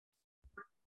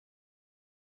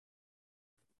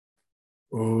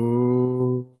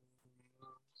ॐ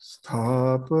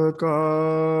स्थापकाय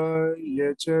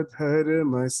च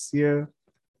धर्मस्य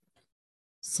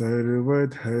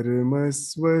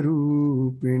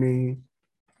सर्वधर्मस्वरूपिणे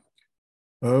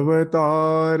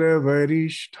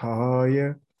अवतारवरिष्ठाय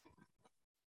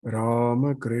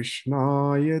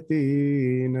रामकृष्णाय ते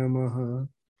नमः।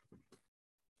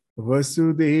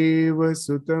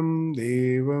 वसुदेवसुतं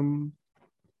देवं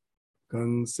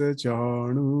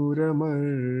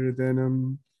कंसचाणूरमर्दनं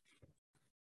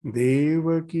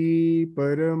देवकी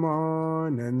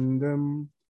परमानन्दं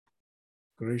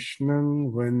कृष्णं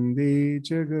वन्दे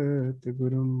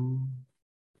जगद्गुरुम्।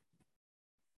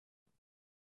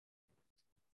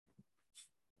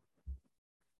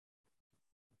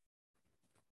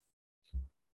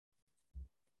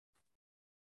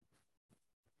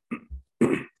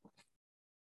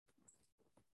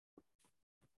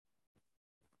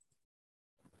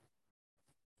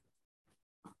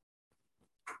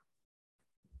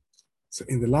 So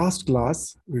in the last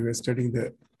class, we were studying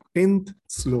the 10th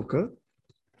sloka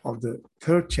of the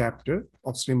 3rd chapter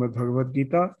of Srimad Bhagavad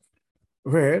Gita,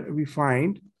 where we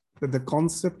find that the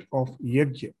concept of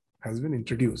yajna has been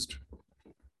introduced.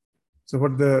 So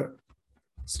what the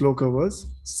sloka was,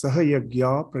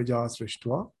 Sahayagya praja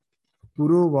srishtva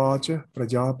purovacha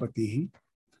prajapatihi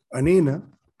anena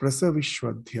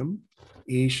prasavishwadhyam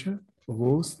esha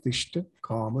vostishta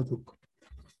kamaduk.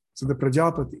 So the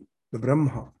Prajapati, the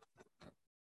Brahma,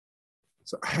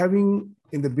 so having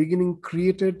in the beginning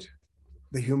created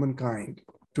the humankind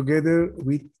together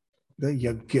with the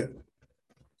yajna.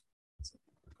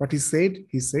 What he said,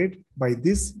 by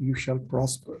this you shall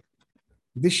prosper.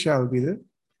 This shall be the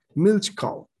milch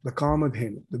cow, the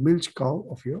kamadhenu, the milch cow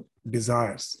of your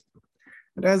desires.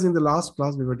 And as in the last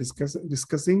class we were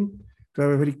discussing, to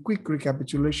have a very quick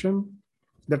recapitulation,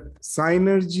 that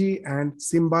synergy and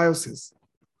symbiosis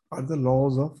are the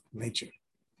laws of nature.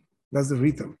 That's the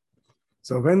rhythm.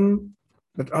 So when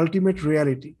that ultimate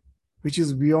reality, which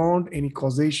is beyond any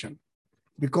causation,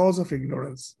 because of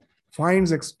ignorance,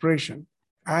 finds expression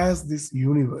as this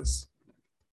universe,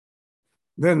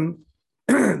 then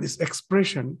this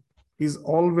expression is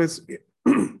always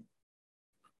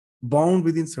bound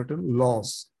within certain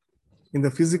laws. In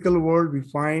the physical world, we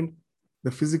find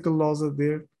the physical laws are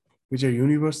there, which are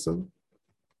universal.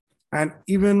 And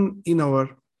even in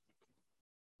our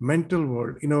mental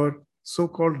world, in our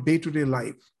so-called day-to-day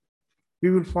life,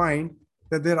 we will find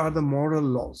that there are the moral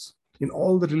laws. In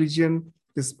all the religion,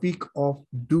 they speak of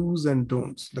do's and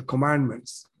don'ts, the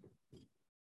commandments.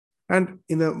 And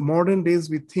in the modern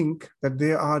days, we think that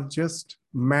they are just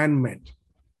man-made.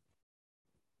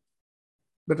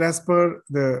 But as per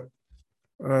the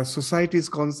society is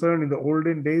concerned, in the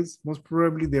olden days, most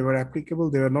probably they were applicable.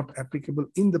 They were not applicable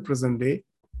in the present day.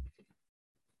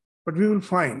 But we will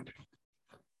find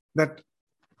that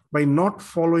by not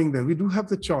following them, we do have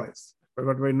the choice,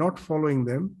 but by not following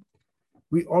them,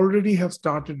 we already have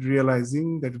started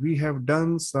realizing that we have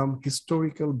done some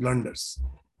historical blunders.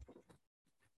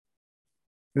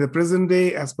 In the present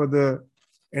day, as per the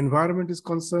environment is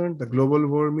concerned, the global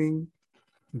warming,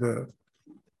 the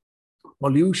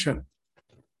pollution,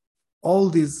 all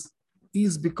this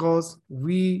is because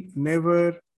we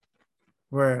never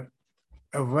were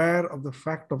aware of the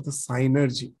fact of the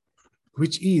synergy,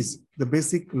 which is the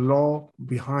basic law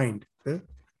behind the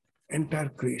entire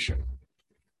creation.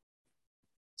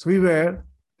 So we were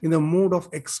in the mode of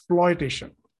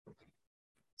exploitation.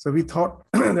 So we thought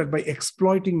that by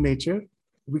exploiting nature,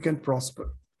 we can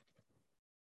prosper.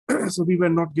 So we were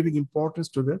not giving importance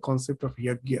to the concept of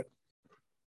yajna.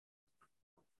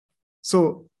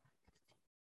 So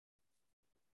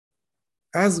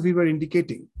as we were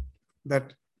indicating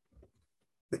that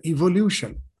the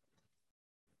evolution,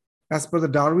 as per the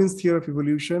Darwin's theory of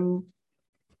evolution,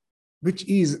 which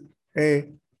is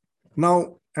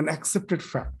now an accepted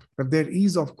fact, that there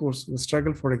is, of course, the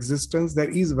struggle for existence, there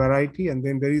is variety, and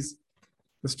then there is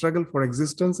the struggle for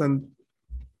existence, and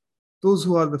those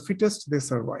who are the fittest, they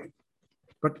survive.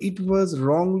 But it was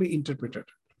wrongly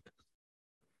interpreted.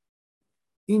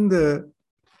 In the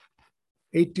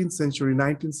 18th century,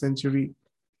 19th century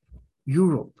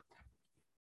Europe,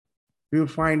 we will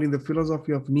find in the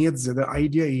philosophy of Nietzsche, the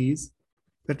idea is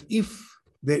that if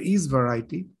there is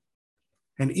variety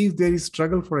and if there is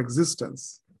struggle for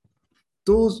existence,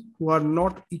 those who are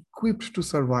not equipped to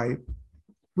survive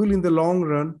will in the long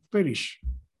run perish.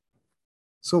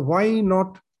 So why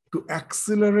not to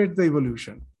accelerate the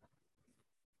evolution?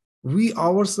 We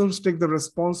ourselves take the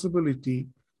responsibility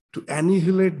to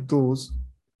annihilate those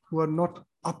who are not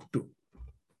up to,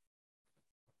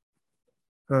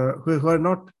 who are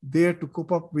not there to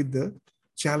cope up with the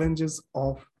challenges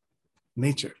of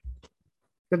nature,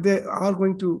 that they are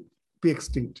going to be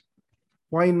extinct.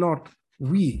 Why not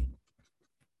we?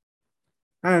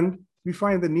 And we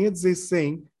find that Nietzsche is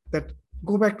saying that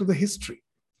go back to the history.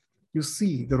 You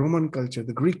see the Roman culture,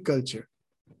 the Greek culture.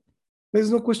 There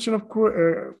is no question of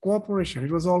cooperation.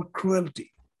 It was all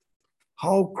cruelty.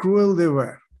 How cruel they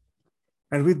were.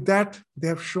 And with that, they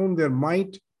have shown their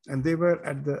might, and they were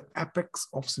at the apex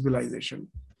of civilization,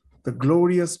 the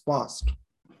glorious past.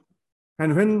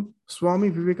 And when Swami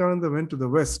Vivekananda went to the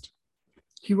West,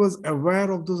 he was aware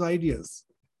of those ideas.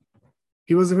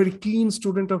 He was a very keen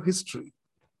student of history.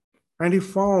 And he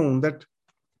found that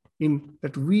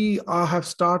we have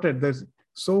started, this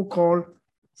so-called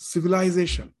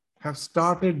civilization, have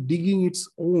started digging its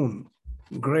own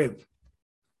grave.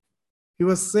 He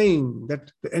was saying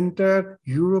that the entire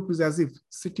Europe is as if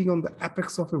sitting on the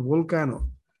apex of a volcano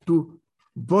to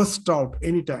burst out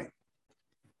anytime.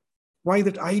 Why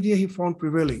that idea he found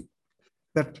prevailing?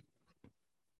 That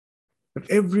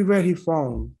everywhere he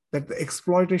found that the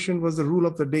exploitation was the rule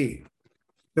of the day.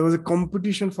 There was a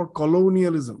competition for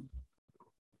colonialism.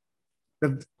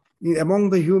 That among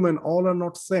the human, all are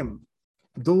not same.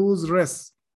 Those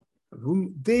race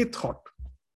whom they thought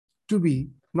to be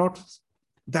not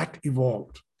that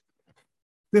evolved,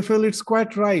 they felt it's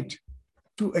quite right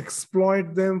to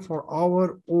exploit them for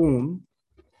our own,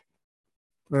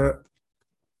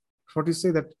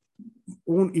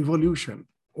 own evolution,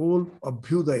 own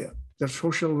abhyudaya, their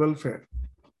social welfare.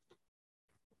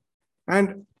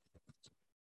 And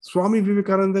Swami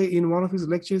Vivekananda in one of his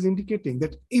lectures indicating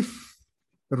that if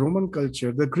the Roman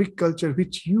culture, the Greek culture,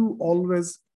 which you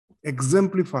always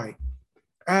exemplify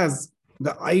as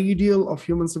the ideal of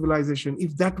human civilization,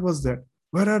 if that was there,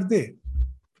 where are they?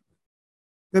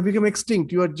 They become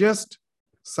extinct. You are just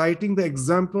citing the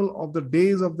example of the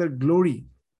days of their glory,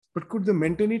 but could they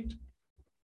maintain it?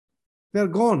 They're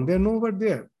gone. They're nowhere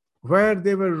there. Where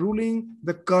they were ruling,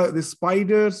 the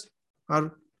spiders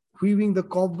are weaving the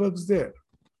cobwebs there.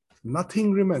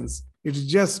 Nothing remains. It's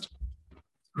just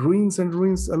ruins and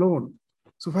ruins alone.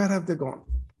 So where have they gone?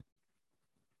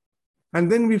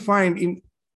 And then we find in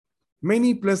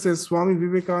many places, Swami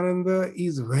Vivekananda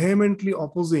is vehemently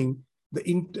opposing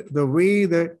the way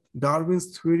that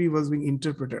Darwin's theory was being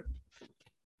interpreted.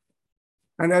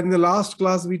 And in the last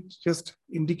class, we just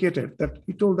indicated that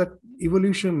he told that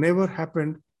evolution never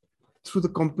happened through the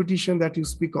competition that you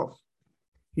speak of.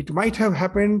 It might have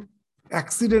happened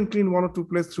accidentally in one or two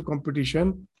places through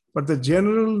competition, but the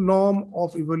general norm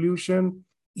of evolution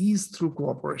is through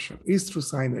cooperation, is through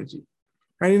synergy.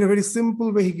 And in a very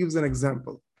simple way, he gives an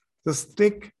example. Just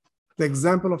take the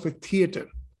example of a theater,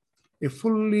 a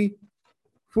full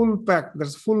packed,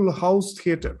 that's full house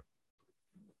theater,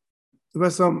 where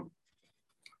some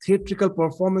theatrical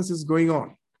performance is going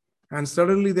on. And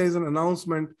suddenly there is an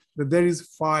announcement that there is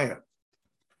fire.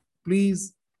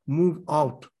 Please move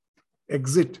out,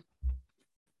 exit.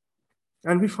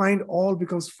 And we find all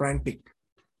becomes frantic.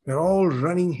 They're all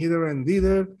running hither and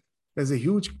thither. There's a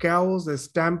huge chaos, there's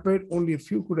stampede, only a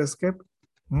few could escape.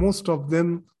 Most of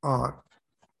them are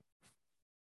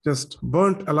just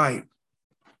burnt alive.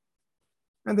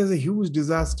 And there's a huge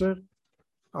disaster.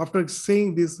 After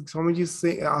saying this, Swamiji is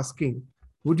asking,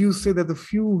 would you say that the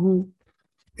few who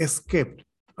escaped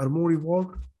are more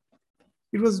evolved?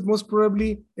 It was most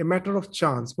probably a matter of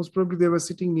chance. Most probably they were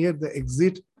sitting near the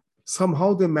exit.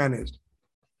 Somehow they managed.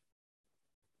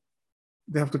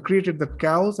 They have created that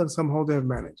chaos and somehow they have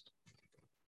managed.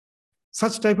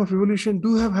 Such type of evolution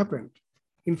do have happened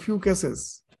in few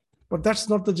cases, but that's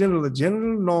not the general. The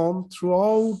general norm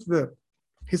throughout the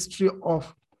history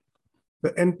of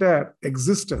the entire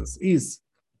existence is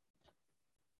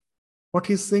what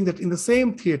he's saying, that in the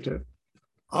same theater,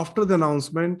 after the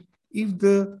announcement, if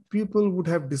the people would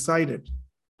have decided,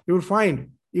 you will find,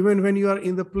 even when you are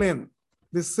in the plane,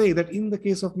 they say that in the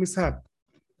case of mishap,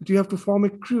 that you have to form a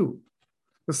crew.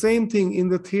 The same thing in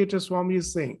the theater, Swami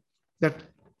is saying that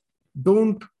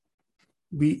don't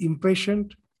be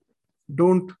impatient,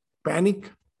 don't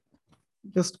panic,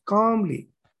 just calmly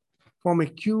form a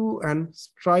queue and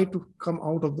try to come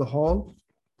out of the hall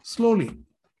slowly.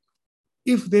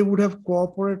 If they would have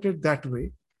cooperated that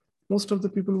way, most of the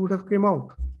people would have come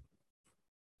out.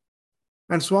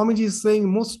 And Swamiji is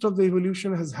saying most of the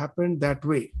evolution has happened that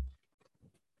way.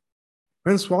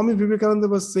 When Swami Vivekananda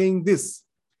was saying this,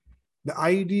 the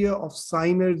idea of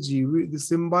synergy, the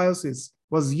symbiosis,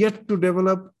 was yet to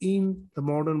develop in the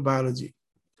modern biology.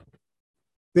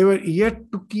 They were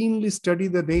yet to keenly study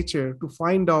the nature to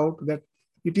find out that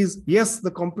it is, yes,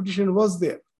 the competition was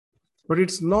there, but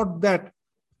it's not that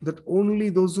only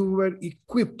those who were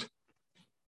equipped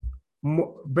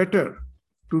better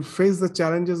to face the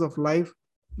challenges of life,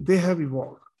 they have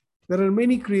evolved. There are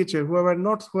many creatures who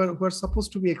are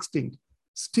supposed to be extinct,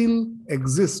 still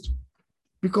exist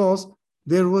because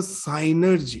there was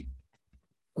synergy,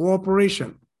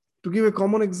 cooperation. To give a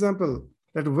common example,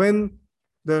 that when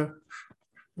the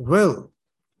whale,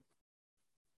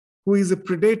 who is a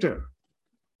predator,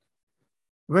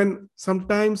 when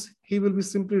sometimes he will be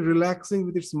simply relaxing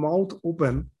with its mouth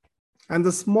open, and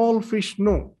the small fish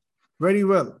know very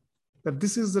well that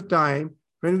this is the time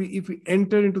when if we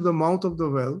enter into the mouth of the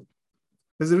whale,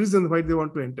 there's a reason why they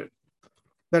want to enter.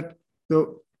 That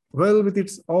the whale with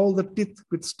its all the teeth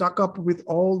with stuck up with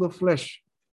all the flesh,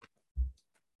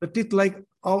 the teeth like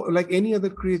any other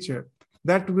creature,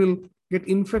 that will get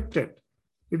infected.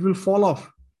 It will fall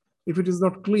off if it is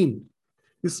not clean.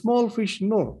 The small fish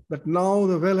know that now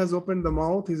the whale has opened the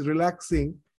mouth, is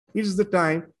relaxing. It is the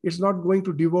time, it's not going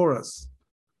to devour us.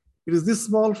 It is this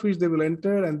small fish they will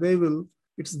enter, and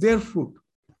it's their food.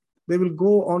 They will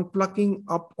go on plucking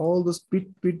up all those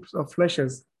bits of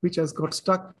fleshes which has got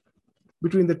stuck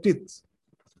between the teeth.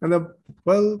 And the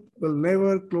whale will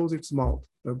never close its mouth.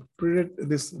 Though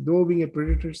being a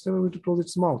predator, it's never going to close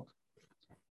its mouth.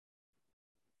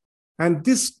 And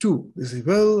this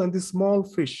whale and this small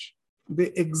fish, they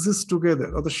exist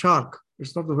together. Or the shark,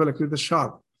 it's not the whale, actually the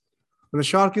shark. When the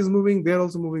shark is moving, they're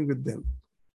also moving with them.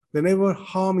 They never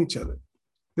harm each other.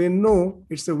 They know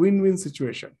it's a win-win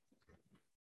situation.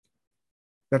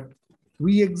 That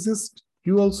we exist,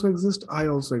 you also exist, I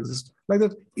also exist. Like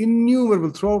that,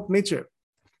 innumerable throughout nature.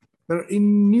 There are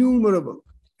innumerable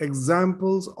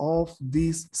examples of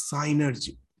this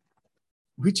synergy,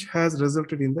 which has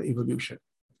resulted in the evolution.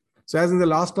 So as in the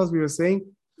last class we were saying,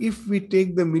 if we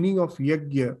take the meaning of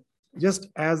yajna just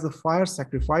as a fire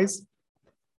sacrifice,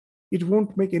 it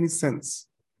won't make any sense.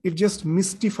 It just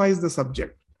mystifies the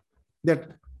subject.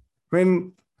 That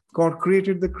when God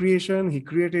created the creation, he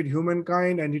created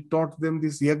humankind and he taught them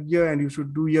this yajna and you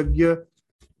should do yajna.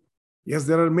 Yes,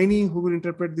 there are many who will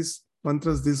interpret these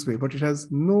mantras this way, but it has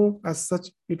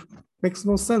it makes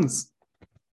no sense.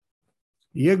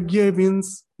 Yajna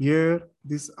means here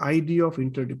this idea of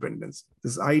interdependence,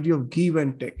 this idea of give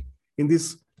and take. In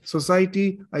this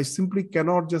society, I simply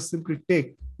cannot just simply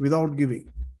take without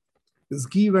giving. This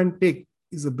give and take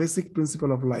is a basic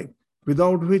principle of life,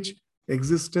 without which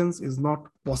existence is not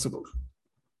possible.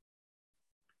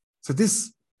 So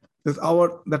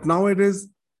that nowadays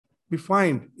we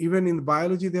find, even in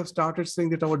biology, they have started saying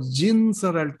that our genes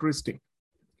are altruistic.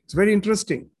 It's very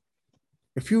interesting.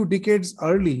 A few decades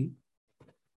early,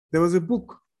 there was a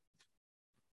book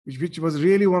which was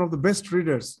really one of the best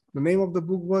readers. The name of the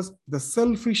book was The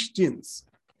Selfish Genes.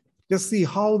 Just see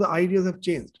how the ideas have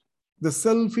changed. The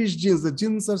selfish genes, the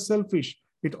genes are selfish.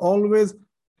 It always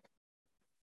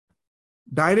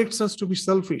directs us to be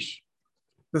selfish.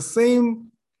 The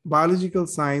same biological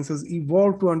science has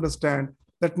evolved to understand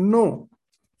that no,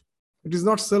 it is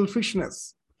not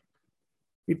selfishness.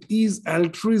 It is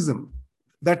altruism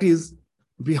that is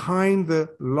behind the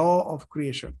law of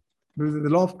creation. Because the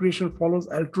law of creation follows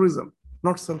altruism,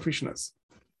 not selfishness.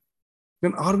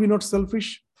 Then are we not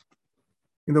selfish?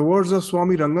 In the words of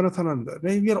Swami Ranganathananda,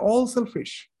 we are all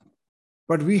selfish,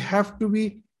 but we have to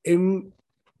be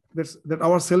that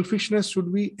our selfishness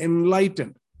should be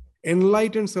enlightened.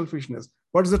 Enlightened selfishness.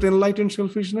 What is that enlightened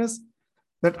selfishness?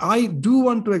 That I do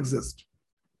want to exist,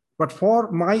 but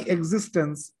for my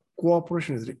existence,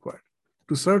 cooperation is required.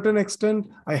 To a certain extent,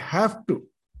 I have to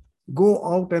go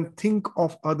out and think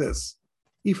of others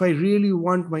if I really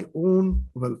want my own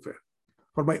welfare.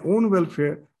 For my own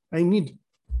welfare, I need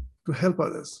to help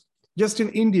others. Just in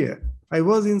India, I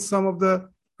was in some of the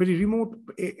very remote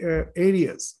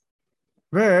areas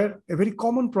where a very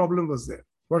common problem was there.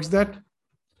 What's that?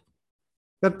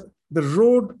 That the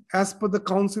road, as per the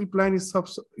council plan, is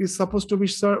supposed to be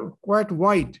quite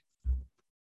wide.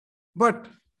 But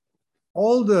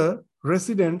all the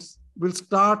residents will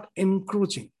start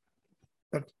encroaching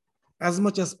that as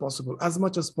much as possible,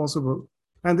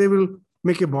 and they will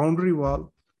make a boundary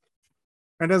wall.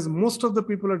 And as most of the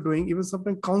people are doing, even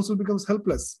sometimes council becomes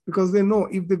helpless because they know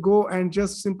if they go and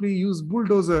just simply use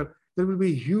bulldozer, there will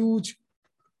be huge,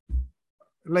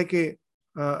 like a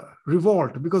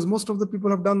revolt, because most of the people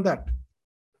have done that.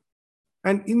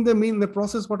 And in the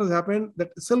process, what has happened,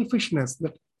 that selfishness,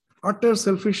 that utter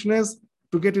selfishness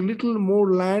to get a little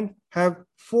more land have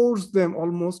forced them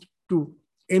almost to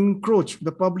encroach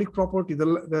the public property,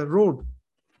 the road.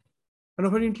 And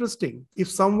very interesting, if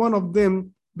someone of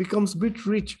them becomes a bit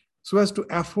rich so as to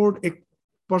afford a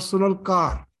personal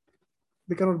car,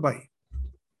 they cannot buy.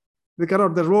 They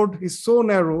cannot, the road is so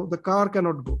narrow, the car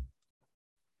cannot go.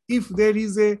 If there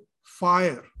is a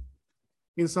fire,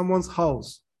 in someone's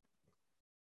house,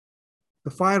 the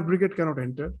fire brigade cannot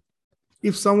enter.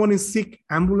 If someone is sick,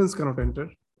 ambulance cannot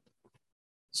enter.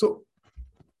 So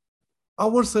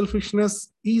our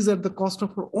selfishness is at the cost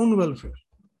of our own welfare.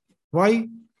 Why?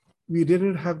 We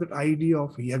didn't have that idea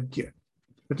of yajna.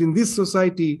 That in this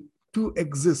society, to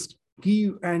exist,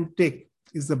 give and take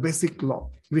is the basic law.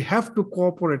 We have to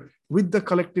cooperate with the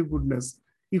collective goodness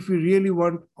if we really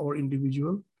want our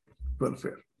individual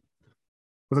welfare.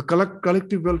 For the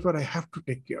collective welfare, I have to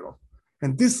take care of.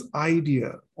 And this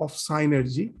idea of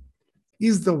synergy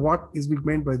is the what is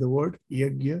meant by the word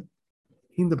yajna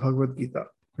in the Bhagavad Gita,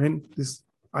 when this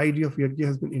idea of yajna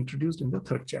has been introduced in the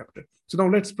 3rd chapter. So now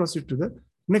let's proceed to the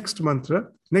next mantra,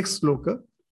 next sloka.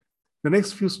 The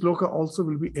next few sloka also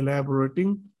will be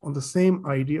elaborating on the same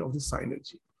idea of the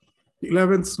synergy. The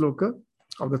 11th sloka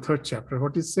of the 3rd chapter,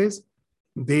 what it says,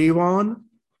 Devan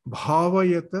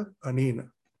bhavayata anena.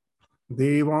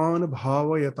 Devan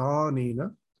bhavayata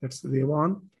anena. That's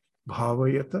Devan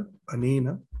bhavayata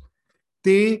anena.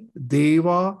 Te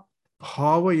deva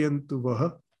bhavayantu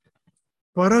vaha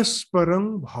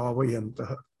parasparang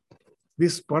bhavayantaha.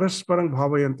 This parasparang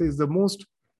bhavayanta is the most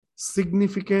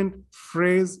significant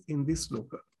phrase in this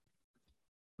sloka.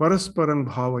 Parasparang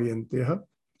bhavayanteha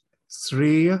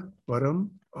sreya param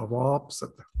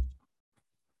avapsata.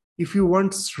 If you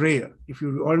want sreya, if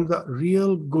you want the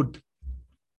real good,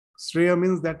 sreya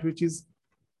means that which is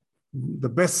the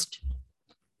best,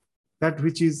 that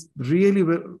which is really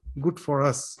good for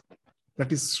us,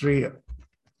 that is sreya.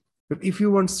 But if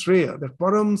you want sreya, that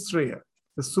param sreya,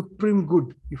 the supreme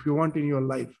good, if you want in your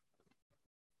life,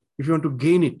 if you want to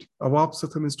gain it,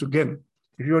 avapsata means to gain.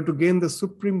 If you want to gain the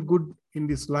supreme good in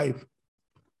this life,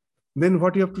 then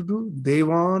what you have to do?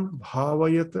 Devan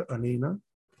bhavayata anena,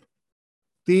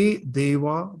 te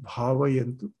deva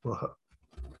bhavayantu vaha.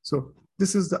 So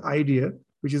this is the idea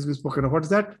which is spoken of. What is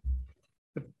that?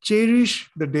 Cherish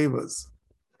the devas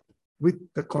with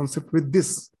the concept, with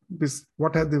this.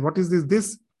 What is this?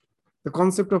 This, the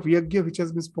concept of yajna, which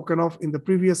has been spoken of in the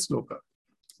previous sloka.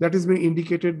 That is being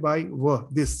indicated by va,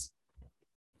 this.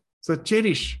 So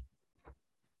cherish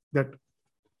that,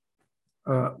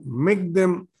 make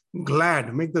them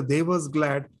glad, make the devas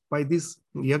glad by this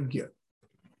yajna.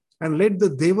 And let the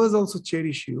devas also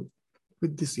cherish you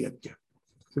with this yajna.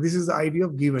 So this is the idea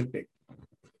of give and take.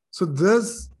 So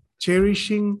thus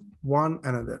cherishing one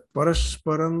another,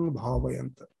 parasparang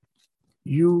bhavayanta.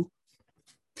 You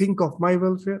think of my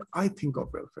welfare, I think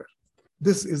of welfare.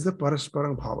 This is the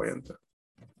parasparang bhavayanta.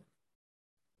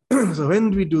 So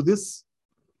when we do this,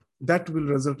 that will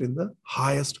result in the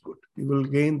highest good. You will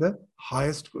gain the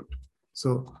highest good.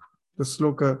 So the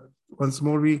sloka, once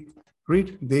more we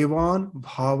read, Devan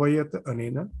bhavayat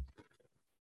anena,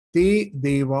 te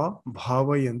deva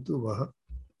bhavayantu vaha.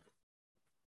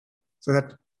 So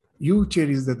that you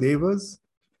cherish the devas,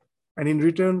 and in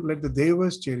return, let the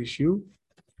devas cherish you.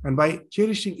 And by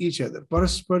cherishing each other,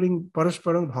 parasparang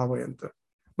bhavayanta,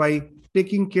 by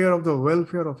taking care of the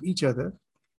welfare of each other,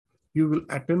 you will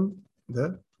attain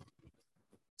the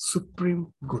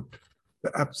supreme good,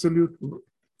 the absolute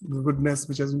goodness,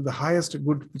 which has been the highest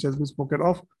good, which has been spoken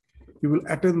of. You will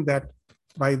attain that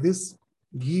by this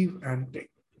give and take.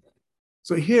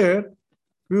 So here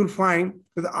we will find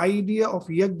that the idea of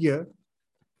yajna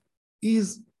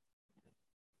is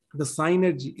the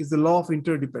synergy, is the law of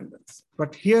interdependence.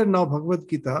 But here now Bhagavad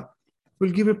Gita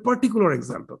will give a particular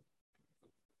example.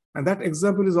 And that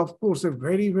example is, of course, a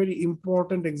very, very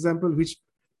important example which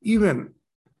even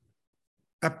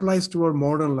applies to our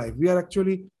modern life. We are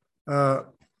actually we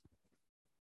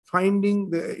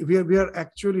are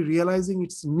actually realizing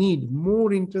its need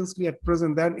more intensely at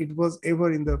present than it was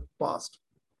ever in the past.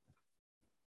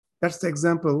 That's the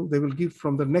example they will give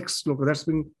from the next sloka. That's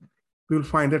when we will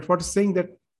find that what is saying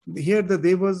that here the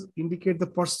devas indicate the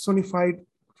personified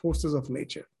forces of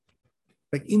nature.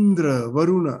 Like Indra,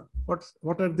 Varuna,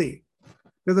 what are they?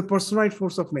 They're the personified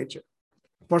force of nature,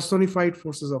 personified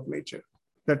forces of nature.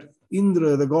 That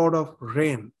Indra, the god of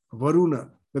rain, Varuna,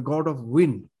 the god of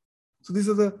wind. So these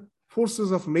are the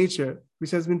forces of nature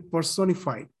which has been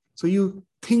personified. So you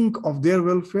think of their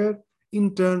welfare,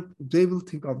 in turn, they will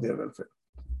think of their welfare.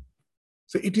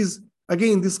 So it is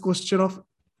again this question of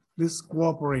this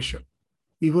cooperation.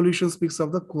 Evolution speaks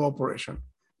of the cooperation.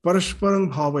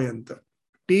 Parasparang bhavayanta.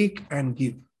 Take and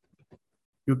give.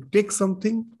 You take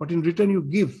something, but in return you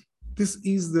give. This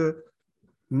is the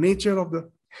nature of the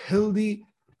healthy,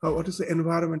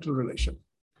 environmental relation.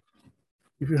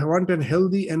 If you want a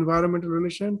healthy environmental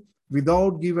relation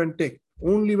without give and take,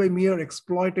 only by mere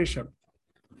exploitation,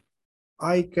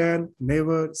 I can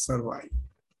never survive.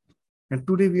 And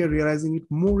today we are realizing it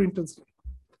more intensely.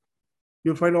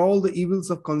 You'll find all the evils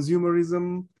of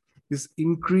consumerism, this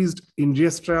increased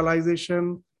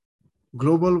industrialization,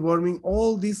 global warming.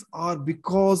 All these are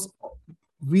because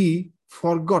we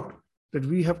forgot that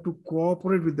we have to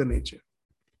cooperate with the nature.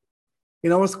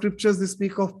 In our scriptures, they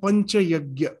speak of Pancha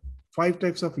Yagya, 5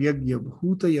 types of Yagya.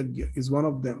 Bhuta Yagya is one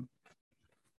of them.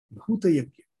 Bhuta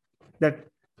Yagya. That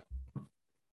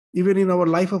even in our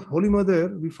life of Holy Mother,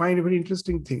 we find a very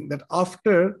interesting thing that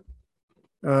after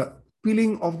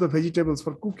peeling of the vegetables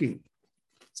for cooking,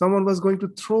 someone was going to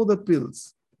throw the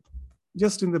peels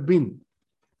just in the bin.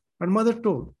 And Mother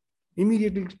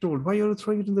immediately told, why are you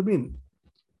throwing it in the bin?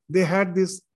 They had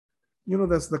this,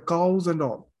 that's the cows and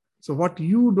all. So what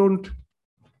you don't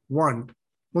want,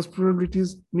 most probably it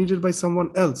is needed by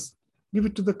someone else. Give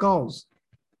it to the cows.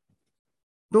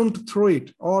 Don't throw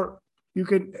it. Or you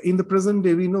can, in the present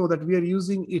day, we know that we are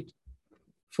using it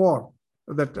for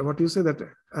that,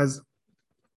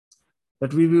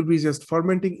 that we will be just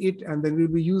fermenting it and then we'll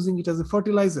be using it as a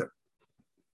fertilizer.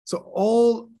 So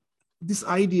all this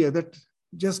idea that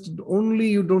just only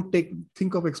you don't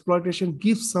think of exploitation,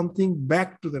 give something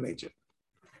back to the nature.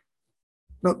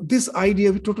 Now, this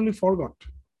idea we totally forgot.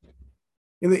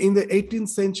 In the 18th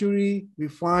century, we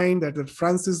find that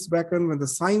Francis Bacon, when the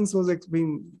science was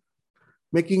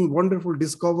making wonderful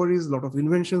discoveries, a lot of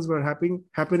inventions were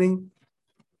happening.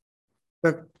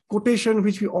 The quotation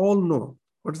which we all know,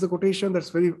 what is the quotation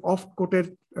that's very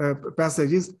oft-quoted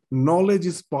passage is, knowledge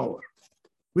is power.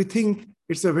 We think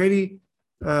it's a very,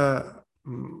 a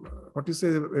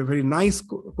very nice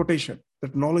quotation,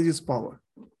 that knowledge is power.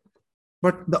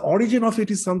 But the origin of it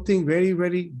is something very,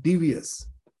 very devious.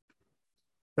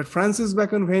 That Francis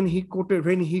Bacon, when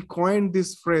he coined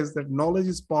this phrase that knowledge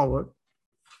is power,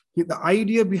 the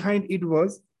idea behind it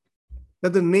was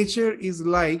that the nature is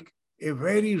like a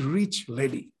very rich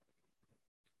lady.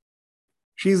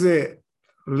 She's a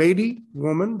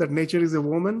woman, that nature is a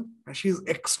woman, and she's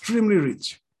extremely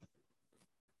rich.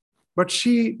 But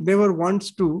she never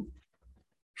wants to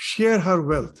share her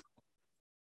wealth.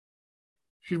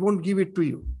 She won't give it to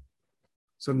you.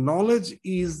 So knowledge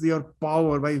is your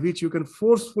power by which you can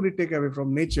forcefully take away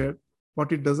from nature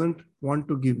what it doesn't want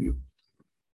to give you.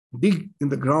 Dig in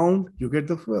the ground, you get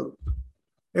the wealth.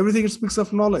 Everything it speaks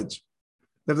of knowledge.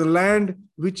 There's a land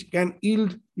which can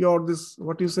yield your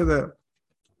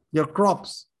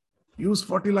crops. Use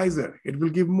fertilizer, it will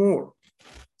give more.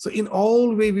 So in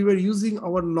all way, we were using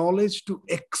our knowledge to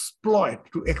exploit,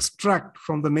 to extract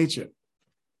from the nature.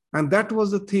 And that was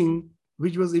the thing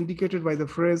which was indicated by the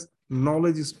phrase,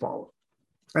 knowledge is power.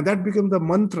 And that became the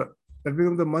mantra. That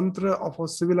became the mantra of our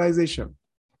civilization.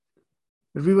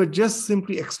 That we were just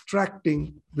simply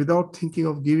extracting without thinking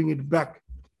of giving it back.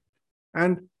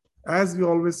 And as we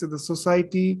always say, the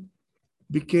society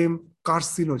became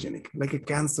carcinogenic, like a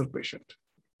cancer patient.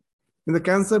 In the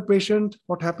cancer patient,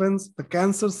 what happens? The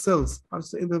cancer cells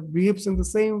behaves in the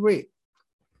same way.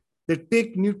 They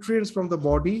take nutrients from the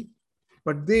body,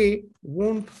 but they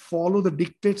won't follow the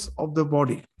dictates of the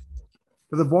body.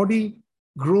 The body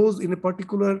grows in a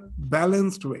particular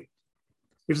balanced way.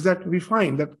 It's that we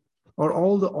find that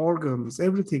all the organs,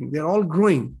 everything, they're all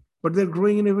growing, but they're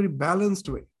growing in a very balanced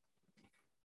way.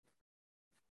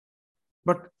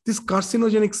 But these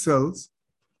carcinogenic cells,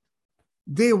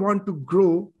 they want to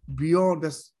grow beyond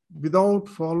this without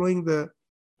following the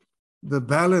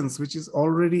balance which is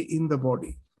already in the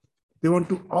body. They want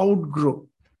to outgrow.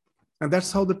 And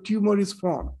that's how the tumor is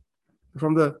formed.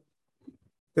 From the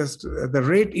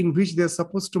rate in which they're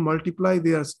supposed to multiply,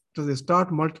 they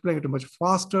start multiplying at a much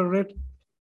faster rate.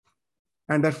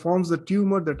 And that forms the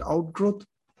tumor, that outgrowth.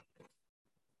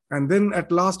 And then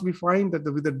at last we find that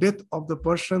with the death of the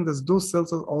person, those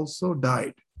cells have also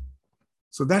died.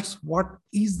 So that's what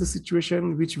is the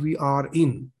situation which we are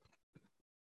in.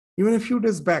 Even a few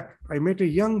days back, I met a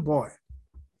young boy,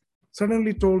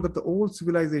 suddenly told that the old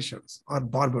civilizations are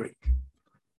barbaric.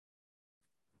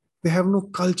 They have no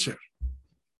culture.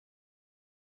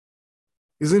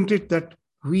 Isn't it that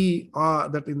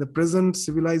that in the present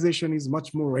civilization is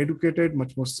much more educated,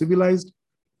 much more civilized?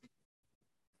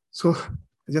 So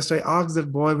I asked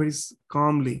that boy very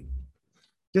calmly,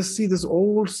 just see this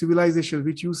old civilization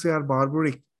which you say are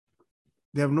barbaric.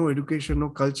 They have no education, no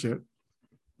culture.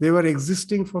 They were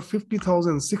existing for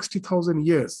 50,000, 60,000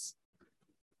 years.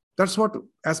 That's what,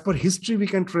 as per history, we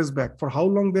can trace back. For how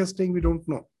long they're staying, we don't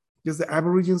know. Just the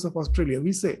Aborigines of Australia,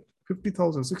 we say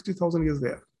 50,000, 60,000 years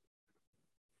there.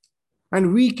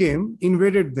 And we came,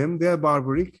 invaded them, they are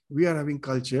barbaric, we are having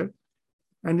culture.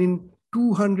 And in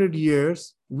 200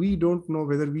 years, we don't know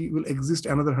whether we will exist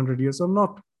another 100 years or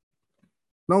not.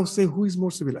 Now say, who is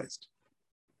more civilized?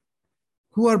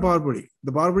 Who are barbaric?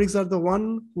 The barbarics are the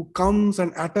one who comes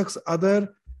and attacks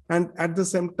other and at the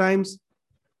same time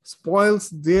spoils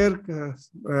their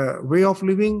way of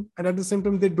living, and at the same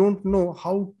time they don't know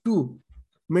how to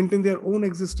maintain their own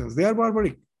existence. They are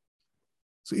barbaric.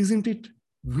 So isn't it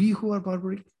we who are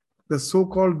barbaric? The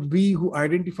so-called we who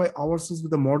identify ourselves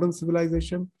with the modern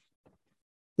civilization,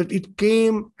 that it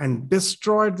came and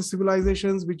destroyed the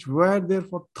civilizations which were there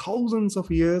for thousands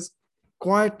of years,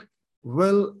 quite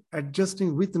well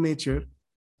adjusting with nature.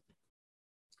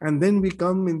 And then we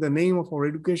come in the name of our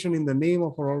education, in the name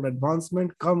of our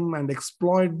advancement, come and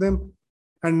exploit them.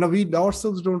 And now we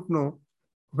ourselves don't know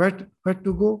where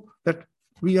to go, that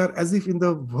we are as if in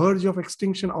the verge of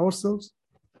extinction ourselves.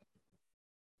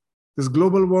 This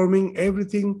global warming,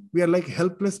 everything, we are like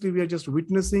helplessly, we are just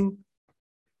witnessing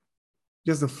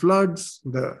just the floods,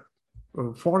 the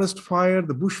forest fire,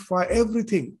 the bushfire,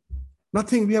 everything.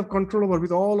 Nothing we have control over.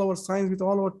 With all our science, with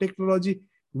all our technology,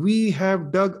 we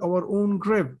have dug our own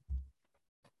grave.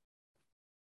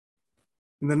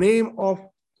 In the name of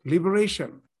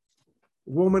liberation,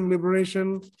 woman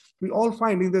liberation, we all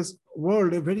find in this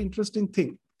world a very interesting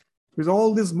thing. With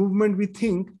all this movement, we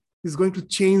think is going to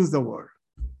change the world.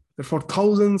 That for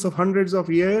thousands of hundreds of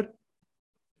years,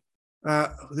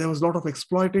 there was a lot of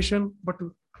exploitation, but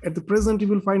at the present, you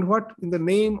will find what? In the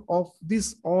name of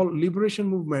this all liberation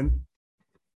movement,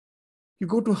 you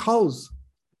go to house.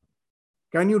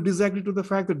 Can you disagree to the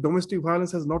fact that domestic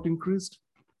violence has not increased?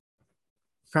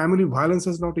 Family violence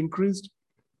has not increased?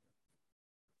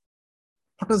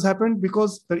 What has happened?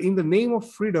 Because in the name of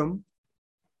freedom,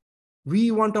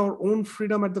 we want our own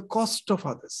freedom at the cost of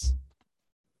others.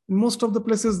 In most of the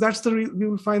places, that's the you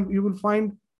will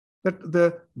find that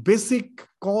the basic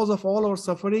cause of all our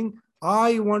suffering,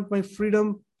 I want my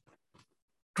freedom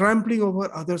trampling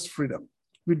over others' freedom.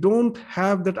 We don't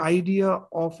have that idea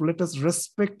of let us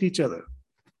respect each other.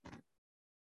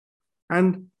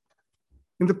 And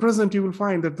in the present, you will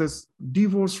find that this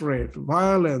divorce rate,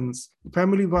 violence,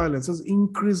 family violence has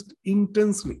increased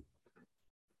intensely.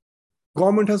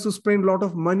 Government has to spend a lot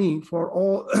of money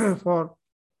for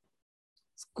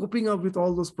coping up with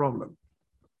all those problems.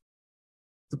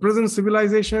 The present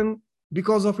civilization,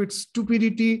 because of its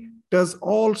stupidity, does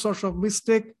all sorts of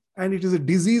mistakes, and it is a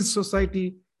diseased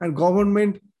society, and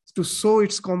government, to show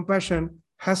its compassion,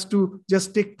 has to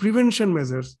just take prevention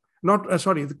measures,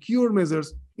 the cure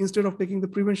measures, instead of taking the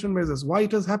prevention measures. Why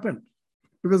it has happened?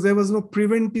 Because there was no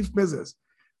preventive measures.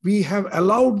 We have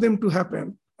allowed them to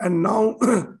happen, and now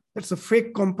it's a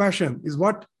fake compassion is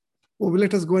what, oh,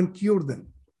 let us go and cure them.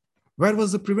 Where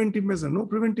was the preventive measure? No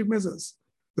preventive measures.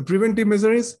 The preventive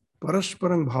measure is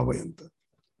parashparang bhavayanta.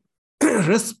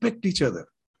 Respect each other.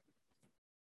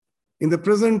 In the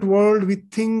present world, we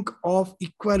think of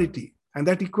equality, and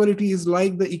that equality is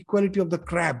like the equality of the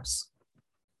crabs.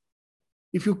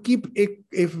 If you keep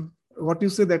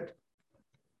that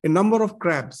a number of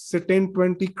crabs, say 10,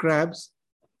 20 crabs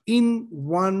in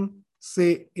one,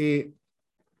 say a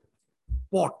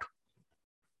pot,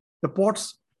 the pot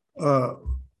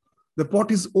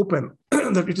is open,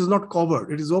 that it is not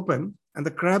covered, it is open, and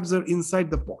the crabs are inside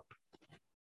the pot.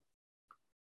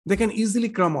 They can easily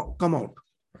come out.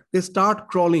 They start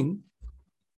crawling.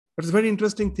 It's a very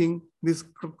interesting thing. These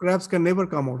crabs can never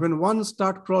come out. When one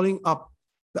starts crawling up,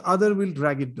 the other will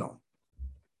drag it down.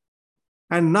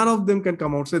 And none of them can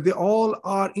come out. So they all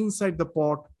are inside the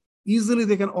pot. Easily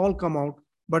they can all come out,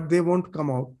 but they won't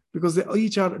come out because they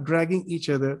each are dragging each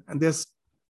other, and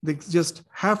they just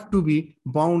have to be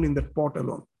bound in that pot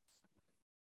alone.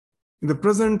 In the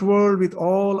present world, with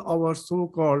all our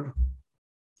so-called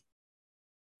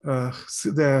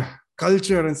the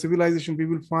culture and civilization, we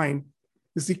will find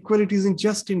this equality isn't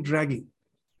just in dragging,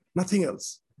 nothing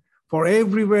else. For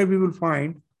everywhere we will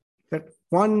find that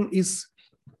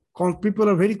people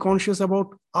are very conscious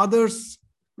about others'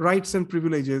 rights and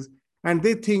privileges, and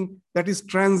they think that is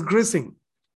transgressing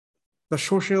the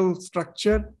social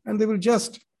structure, and they will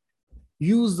just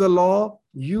use the law,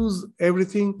 use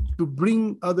everything to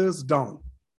bring others down.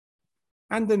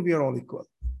 And then we are all equal.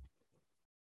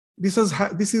 This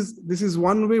is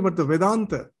one way, but the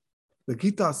Vedanta, the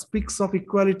Gita, speaks of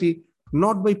equality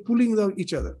not by pulling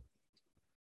each other,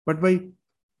 but by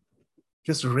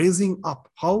just raising up.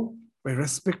 How? By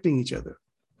respecting each other.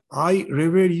 I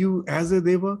revere you as a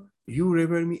Deva, you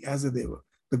revere me as a Deva.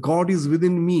 The God is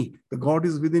within me, the God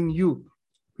is within you.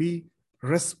 We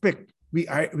respect, we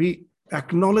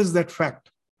acknowledge that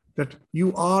fact that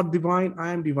you are divine,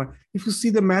 I am divine. If you see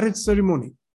the marriage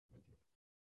ceremony,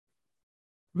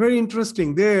 very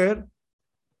interesting. There,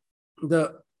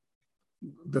 the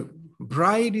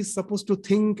bride is supposed to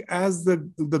think as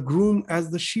the groom as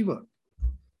the Shiva.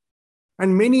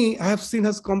 And many I have seen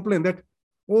has complained that,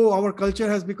 oh, our culture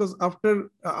has, because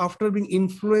after being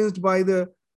influenced by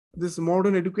this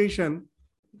modern education,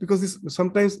 because this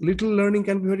sometimes little learning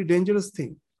can be a very dangerous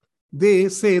thing. They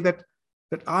say that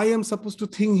I am supposed to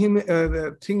think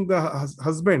the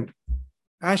husband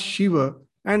as Shiva,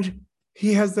 and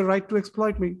he has the right to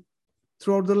exploit me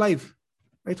throughout the life.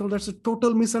 I thought that's a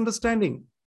total misunderstanding.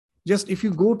 Just if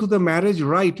you go to the marriage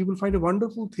rite, you will find a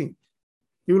wonderful thing.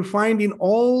 You will find in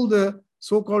all the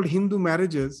so-called Hindu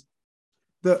marriages,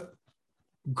 the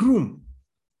groom,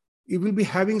 he will be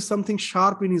having something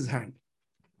sharp in his hand.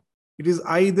 It is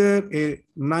either a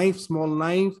knife, small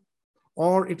knife,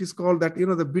 or it is called that,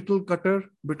 the betel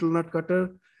nut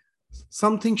cutter,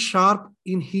 something sharp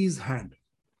in his hand.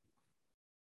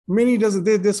 Many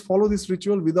they just follow this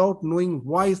ritual without knowing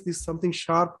why is this something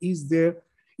sharp is there.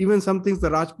 Even some things the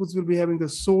Rajputs will be having the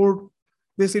sword.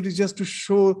 They say it is just to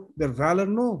show their valor.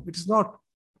 No, it is not.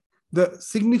 The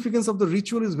significance of the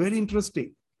ritual is very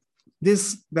interesting.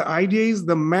 The idea is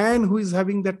the man who is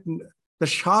having the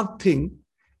sharp thing,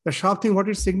 what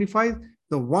it signifies,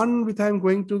 the one with whom I'm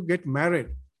going to get married,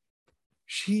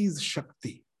 she is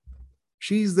Shakti.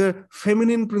 She is the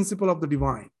feminine principle of the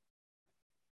divine.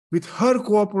 With her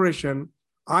cooperation,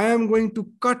 I am going to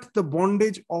cut the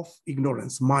bondage of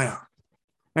ignorance, Maya.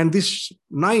 And this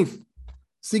knife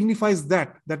signifies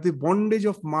that the bondage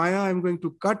of Maya I'm going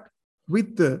to cut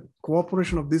with the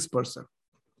cooperation of this person.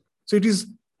 So it is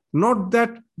not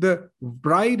that the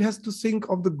bride has to think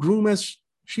of the groom as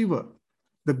Shiva.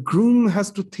 The groom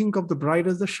has to think of the bride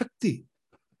as the Shakti.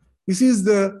 This is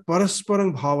the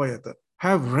parasparang bhavayata.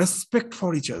 Have respect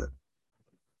for each other.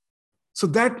 So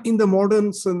that in the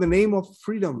moderns, in the name of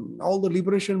freedom, all the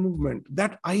liberation movement,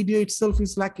 that idea itself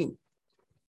is lacking.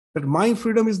 That my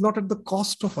freedom is not at the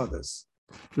cost of others.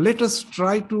 Let us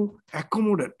try to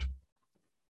accommodate.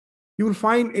 You will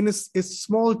find in a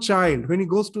small child, when he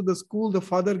goes to the school, the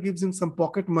father gives him some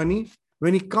pocket money.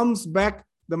 When he comes back,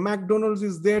 the McDonald's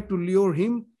is there to lure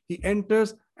him. He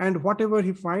enters, and whatever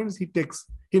he finds, he takes.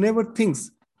 He never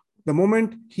thinks. The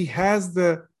moment he has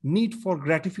the need for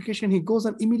gratification, he goes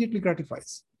and immediately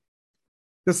gratifies.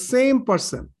 The same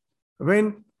person,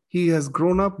 when he has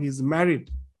grown up, he is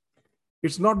married.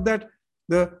 It's not that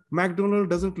the McDonald's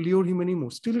doesn't lure him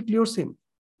anymore. Still, it lures him.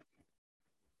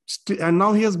 And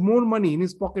now he has more money in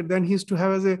his pocket than he used to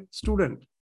have as a student.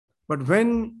 But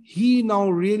when he now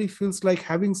really feels like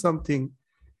having something,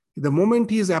 the moment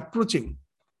he is approaching,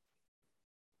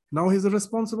 now he's a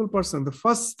responsible person. The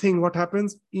first thing what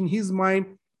happens in his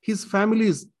mind, his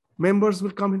family's members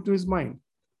will come into his mind.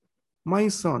 My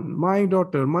son, my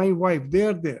daughter, my wife, they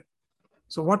are there.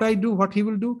 So what he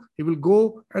will do, he will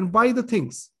go and buy the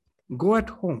things, go at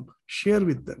home, share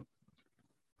with them.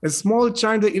 A small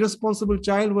child, the irresponsible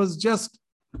child, was just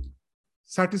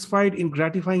satisfied in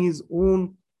gratifying his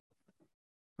own,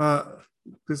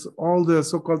 all the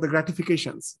so-called the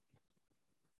gratifications.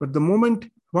 But the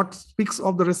moment what speaks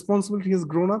of the responsibility has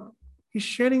grown up, he's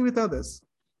sharing with others.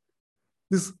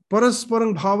 This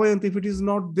parasparang bhavayant, if it is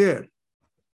not there,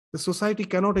 the society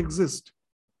cannot exist.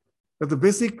 That the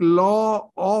basic law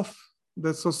of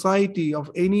the society of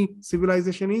any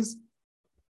civilization is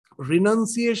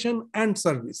renunciation and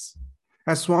service.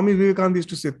 As Swami Vivekananda used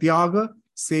to say, Tyaga,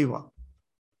 Seva.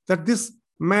 That this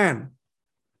man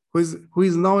who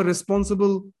is now a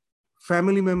responsible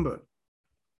family member,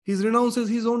 he renounces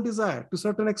his own desire to a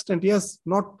certain extent. Yes,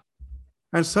 not,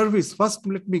 and service. First,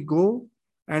 let me go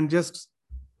and just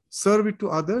serve it to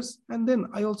others, and then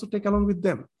I also take along with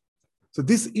them. So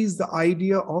this is the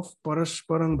idea of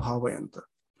parasparang bhavayanta.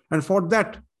 And for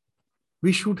that,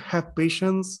 we should have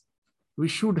patience. We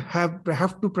should have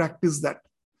to practice that.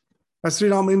 As Sri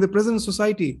Ram, in the present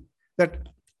society, that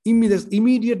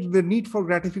immediate the need for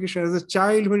gratification. As a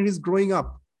child, when he is growing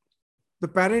up, the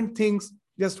parent thinks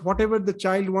just whatever the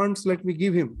child wants, let me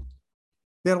give him.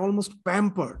 They are almost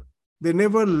pampered. They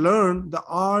never learn the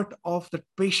art of the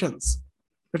patience.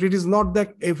 That it is not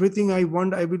that everything I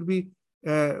want, I will be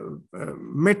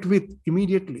met with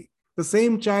immediately. The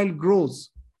same child grows.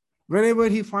 Whenever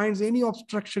he finds any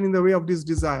obstruction in the way of this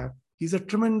desire, he's a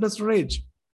tremendous rage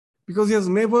because he has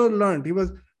never learned. He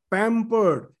was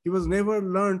pampered. He was never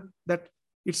learned that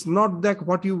it's not that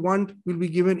what you want will be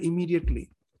given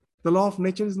immediately. The law of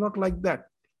nature is not like that.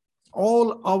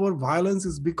 All our violence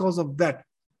is because of that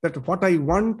what I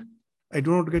want, I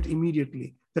do not get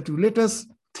immediately. That let us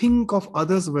think of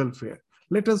others' welfare.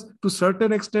 Let us, to a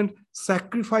certain extent,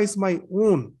 sacrifice my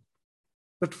own,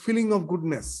 that feeling of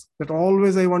goodness, that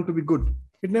always I want to be good.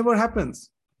 It never happens.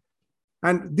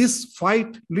 And this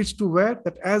fight leads to where?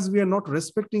 That as we are not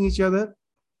respecting each other,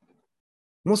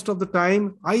 most of the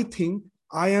time, I think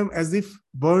I am as if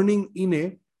burning in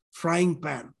a frying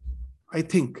pan. I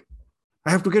think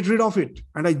I have to get rid of it.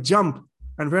 And I jump.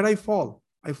 And where I fall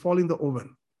in the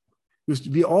oven.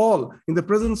 We all, in the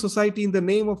present society, in the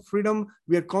name of freedom,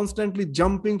 we are constantly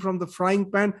jumping from the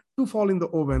frying pan to fall in the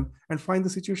oven and find the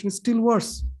situation is still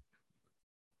worse.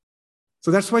 So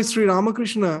that's why Sri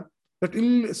Ramakrishna,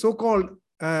 that so-called,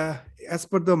 as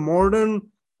per the modern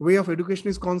way of education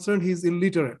is concerned, he is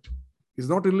illiterate. He's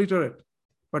not illiterate,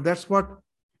 but that's what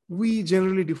we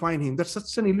generally define him. That's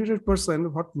such an illiterate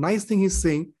person. What nice thing he's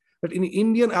saying, that in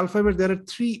Indian alphabet, there are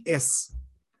 3 S.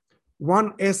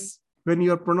 1 S when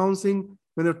you are pronouncing,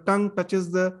 when your tongue touches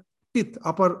the teeth,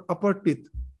 upper teeth,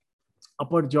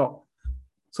 upper jaw.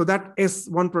 So that S,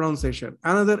 one pronunciation.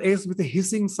 Another S with a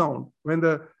hissing sound when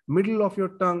the middle of your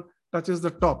tongue touches the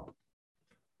top.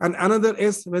 And another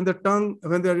S when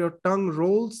your tongue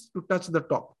rolls to touch the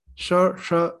top. Sh,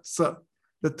 sh, sa.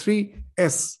 The 3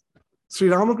 S. Sri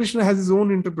Ramakrishna has his own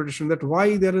interpretation that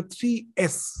why there are 3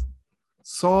 S.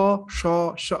 Sa,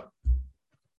 sha, sha.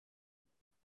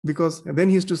 Because then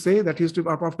he used to say that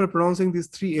after pronouncing these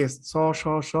 3 S, sa,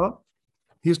 sha, sha,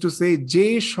 he used to say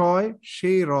J, shoy,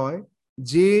 she, roy,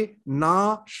 J,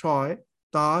 na, shoy,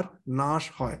 tar, nash,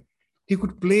 hoy. He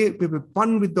could play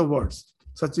pun with the words.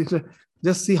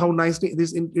 Just see how nicely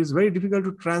this is very difficult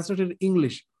to translate in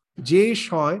English. J,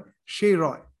 shoy, she,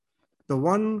 roy. The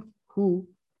one who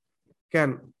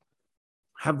can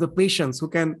have the patience, who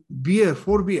can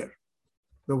forbear.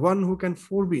 The one who can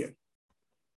forbear.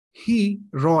 He,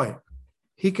 Roy,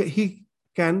 he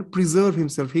can preserve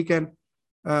himself.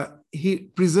 He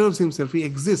preserves himself. He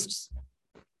exists.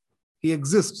 He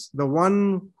exists. The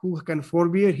one who can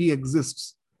forbear, he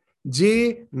exists.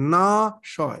 J, na,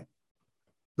 shoy.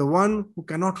 The one who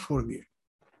cannot forbear.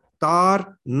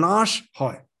 Tar, nash,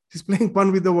 hoy. He's playing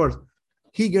pun with the words.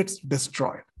 He gets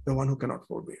destroyed. The one who cannot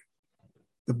forbear.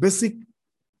 The basic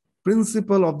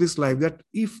principle of this life, that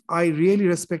if I really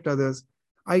respect others,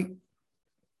 I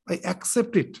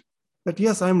accept it, that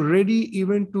yes, I'm ready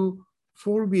even to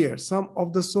forbear some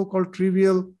of the so-called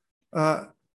trivial,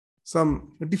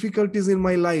 some difficulties in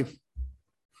my life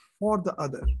for the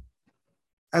other.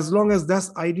 As long as that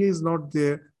idea is not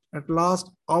there, at last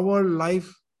our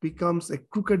life becomes a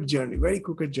crooked journey, very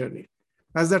crooked journey.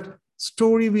 As that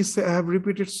story we have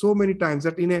repeated so many times,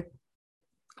 that in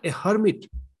a hermit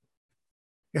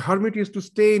used to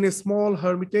stay in a small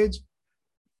hermitage,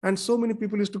 and so many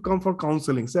people used to come for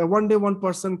counseling. So one day one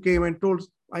person came and told,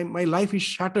 my life is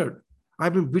shattered.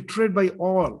 I've been betrayed by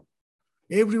all.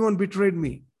 Everyone betrayed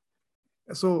me.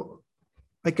 So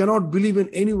I cannot believe in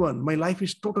anyone. My life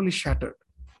is totally shattered.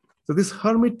 So this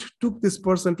hermit took this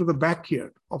person to the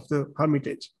backyard of the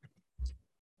hermitage.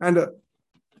 And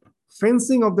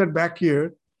fencing of that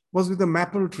backyard was with the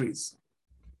maple trees.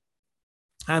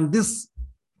 And this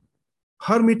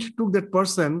hermit took that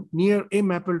person near a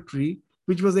maple tree,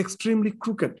 which was extremely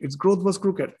crooked. Its growth was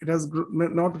crooked. It has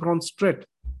not grown straight.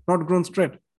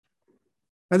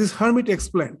 And this hermit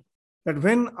explained that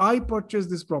when I purchased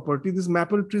this property, these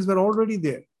maple trees were already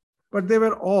there, but they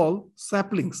were all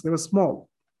saplings. They were small.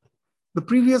 The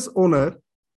previous owner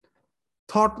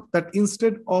thought that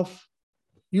instead of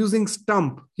using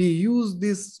stump, he used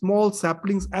these small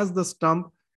saplings as the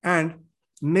stump and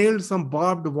nailed some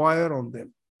barbed wire on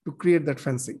them to create that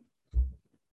fencing.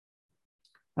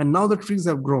 And now the trees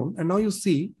have grown. And now you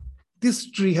see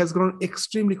this tree has grown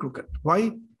extremely crooked.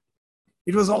 Why?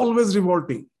 It was always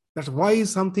revolting. That's why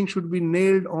something should be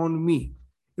nailed on me.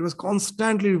 It was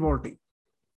constantly revolting.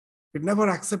 It never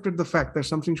accepted the fact that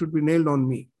something should be nailed on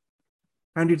me.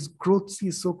 And its growth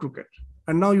is so crooked.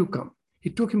 And now you come. He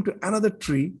took him to another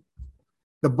tree.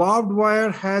 The barbed wire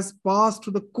has passed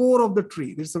to the core of the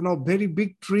tree. This is now a very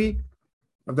big tree.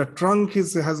 The trunk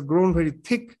has grown very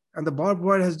thick, and the barbed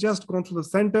wire has just gone through the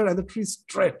center, and the tree is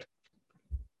straight.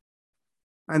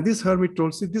 And this hermit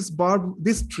told, see,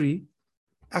 this tree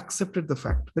accepted the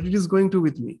fact that it is going to be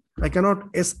with me. I cannot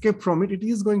escape from it. It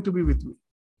is going to be with me.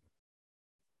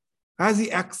 As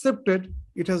he accepted,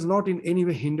 it has not in any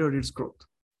way hindered its growth.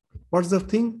 What's the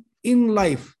thing? In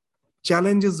life,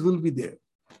 challenges will be there.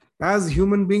 As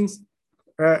human beings,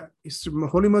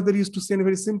 Holy Mother used to say in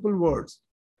very simple words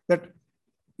that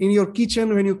in your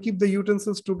kitchen, when you keep the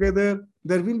utensils together,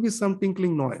 there will be some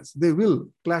tinkling noise. They will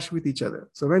clash with each other.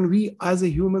 So when we as a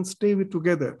human stay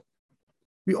together,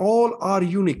 we all are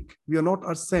unique. We are not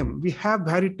the same. We have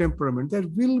varied temperament. There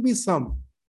will be some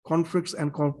conflicts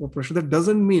and cooperation. That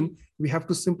doesn't mean we have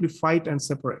to simply fight and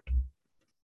separate.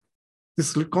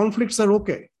 These conflicts are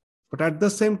okay. But at the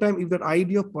same time, if that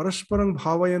idea of parashparang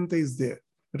bhavayante is there,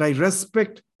 that I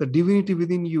respect the divinity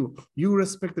within you, you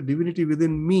respect the divinity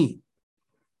within me,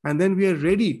 and then we are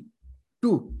ready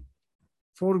to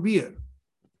forbear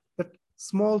that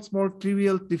small,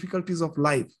 trivial difficulties of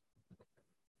life,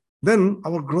 then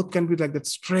our growth can be like that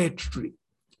straight tree,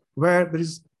 where there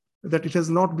is that it has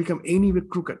not become any way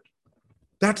crooked.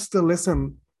 That's the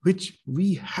lesson which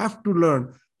we have to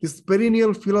learn. These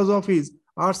perennial philosophies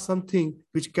are something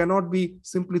which cannot be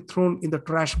simply thrown in the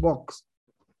trash box.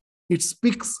 It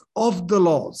speaks of the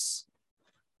laws,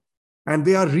 and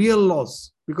they are real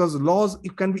laws, because laws,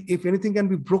 it can be, if anything can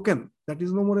be broken, that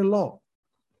is no more a law.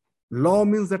 Law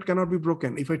means that cannot be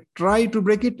broken. If I try to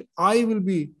break it, I will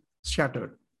be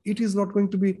shattered. It is not going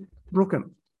to be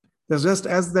broken. There's just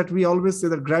as that we always say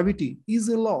that gravity is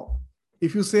a law.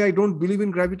 If you say, I don't believe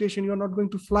in gravitation, you're not going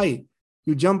to fly.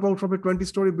 You jump out from a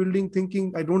 20-story building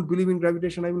thinking, I don't believe in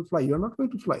gravitation, I will fly. You're not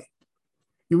going to fly.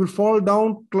 You will fall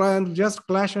down and just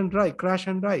crash and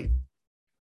die.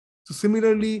 So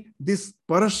similarly, this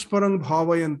parashparang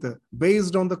bhavayanta,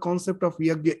 based on the concept of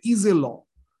yajna, is a law.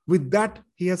 With that,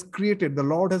 he has created, the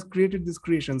Lord has created this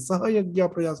creation. Saha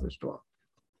yajna prayasashtva.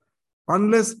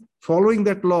 Unless following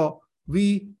that law,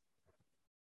 we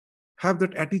have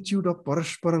that attitude of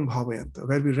parashparang bhavayanta,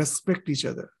 where we respect each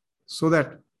other, so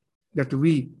that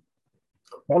we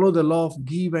follow the law of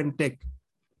give and take,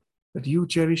 that you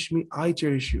cherish me, I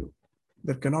cherish you.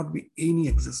 There cannot be any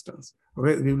existence.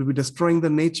 We will be destroying the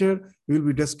nature, we will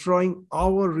be destroying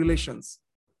our relations.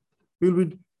 We will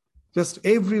be just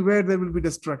everywhere there will be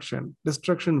destruction.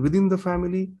 Destruction within the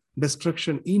family,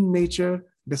 destruction in nature,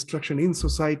 destruction in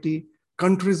society.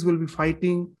 Countries will be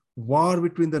fighting, war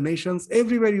between the nations.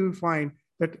 Everywhere you will find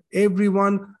that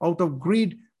everyone out of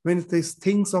greed, when it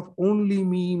thinks of only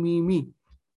me.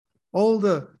 All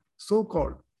the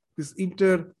so-called, this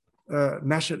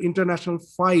international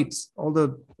fights,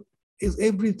 is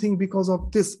everything because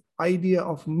of this idea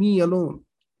of me alone,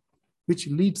 which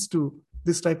leads to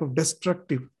this type of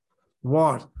destructive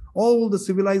war. All the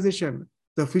civilization,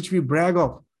 which we brag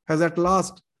of, has at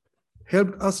last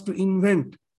helped us to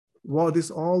invent this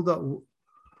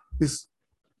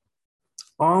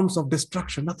arms of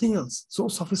destruction, nothing else. So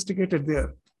sophisticated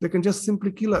there. They can just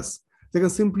simply kill us. They can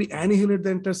simply annihilate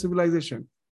the entire civilization.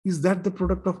 Is that the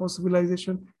product of our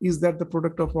civilization? Is that the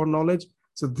product of our knowledge?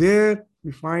 So there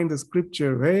we find the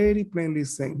scripture very plainly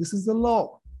saying, this is the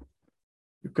law.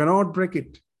 You cannot break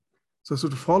it. So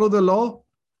to follow the law,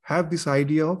 have this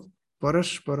idea of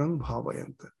parashparang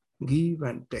bhavayanta, give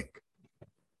and take.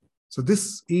 So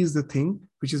this is the thing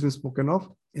which has been spoken of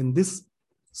in this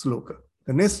sloka.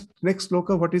 The next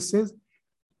sloka, what it says,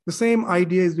 the same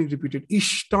idea is being repeated.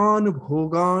 Ishtan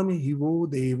bhogan hivo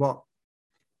deva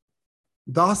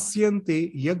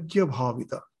dasyante yajna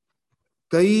bhavita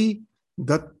tai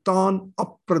dattan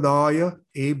apradaya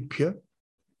ebhya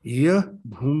yah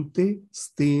bhunte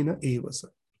stena evasa.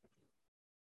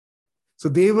 So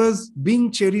devas,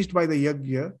 being cherished by the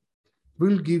yajna,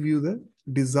 will give you the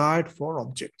desired for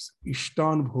objects.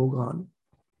 Ishtan bhogan.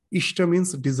 Ishta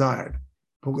means desired.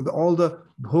 All the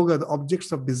bhoga, the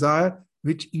objects of desire,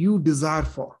 which you desire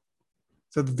for.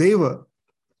 So the deva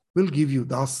will give you,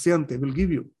 dasyante will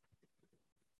give you.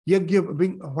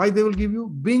 Yajna, why they will give you?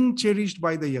 Being cherished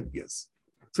by the yajnas.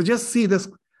 So just see this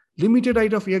limited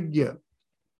idea of yajna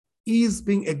is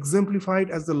being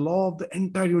exemplified as the law of the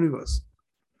entire universe.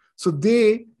 So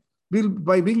they will,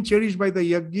 by being cherished by the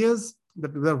yajnas,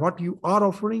 that what you are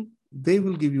offering, they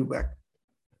will give you back.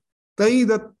 Tai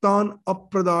dattan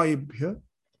apradayibhya,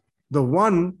 the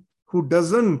one who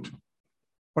doesn't,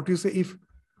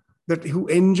 who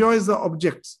enjoys the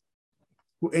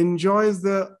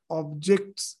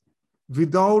objects,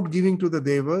 without giving to the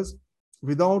devas,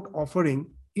 without offering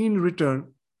in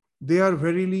return, they are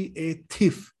verily a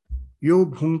thief. Yo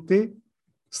bhunte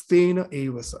stena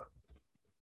evasa.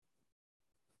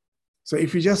 So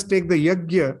if you just take the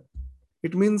yajna,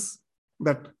 it means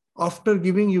that after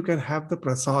giving, you can have the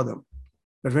prasadam.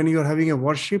 That when you are having a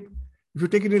worship, if you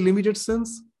take it in a limited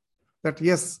sense, that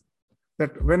yes,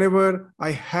 that whenever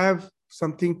I have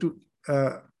something to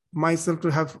myself to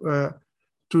have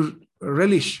to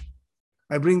relish,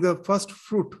 I bring the first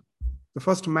fruit, the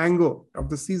first mango of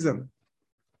the season.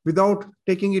 Without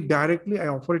taking it directly, I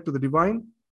offer it to the divine,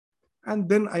 and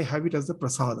then I have it as the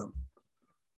prasadam.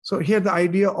 So here the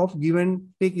idea of give and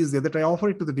take is there, that I offer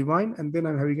it to the divine and then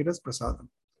I'm having it as prasadam.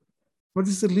 But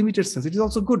this is a limited sense. It is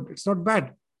also good. It's not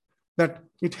bad. That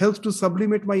it helps to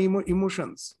sublimate my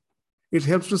emotions. It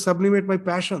helps to sublimate my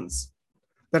passions.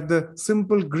 That the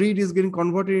simple greed is getting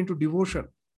converted into devotion.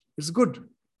 It's good.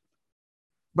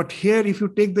 But here, if you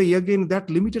take the yajna in that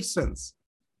limited sense,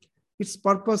 its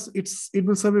purpose, it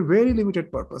will serve a very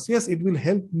limited purpose. Yes, it will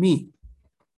help me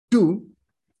to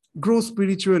grow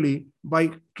spiritually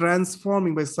by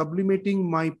transforming, by sublimating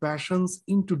my passions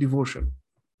into devotion.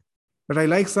 That I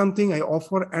like something, I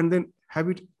offer and then have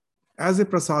it as a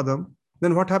prasadam.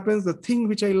 Then what happens? The thing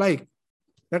which I like,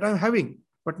 that I'm having,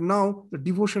 but now the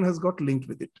devotion has got linked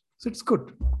with it. So it's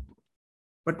good.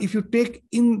 But if you take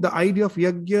in the idea of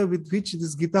yajna with which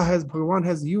this Gita has, Bhagavan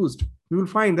has used, you will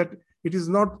find that it is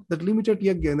not that limited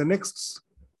yajna. In the next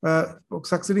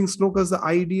succeeding slokas, the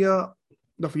idea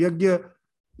of yajna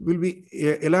will be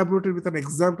elaborated with an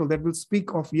example that will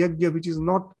speak of yajna, which is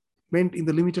not meant in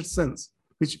the limited sense,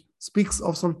 which speaks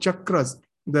of some chakras,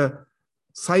 the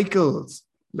cycles,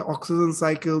 the oxygen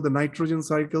cycle, the nitrogen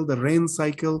cycle, the rain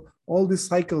cycle, all these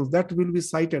cycles that will be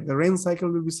cited. The rain cycle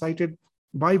will be cited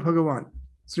by Bhagavan,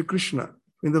 Sri Krishna,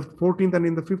 in the 14th and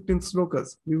in the 15th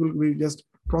slokas. We will be just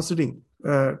proceeding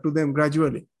to them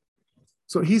gradually.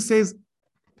 So he says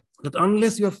that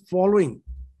unless you are following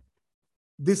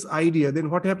this idea, then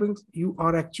what happens? You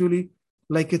are actually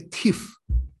like a thief.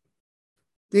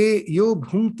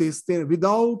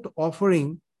 Without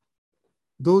offering,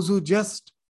 those who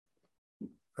just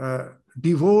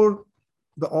devour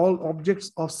all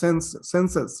objects of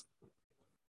senses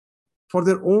for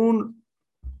their own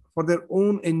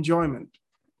enjoyment,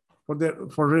 for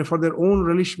their own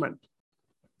relishment,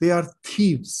 they are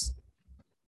thieves.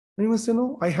 And you must say,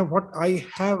 no, I have what I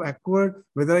have acquired,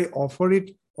 whether I offer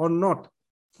it or not.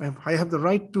 I have the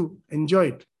right to enjoy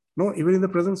it. No, even in the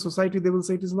present society, they will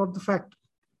say it is not the fact.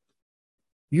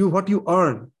 What you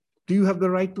earn, do you have the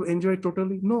right to enjoy it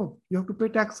totally? No, you have to pay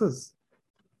taxes,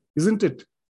 isn't it?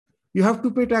 You have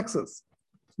to pay taxes.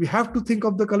 We have to think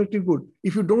of the collective good.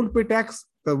 If you don't pay tax,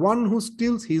 the one who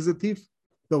steals, he is a thief.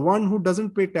 The one who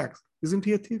doesn't pay tax, isn't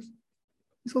he a thief?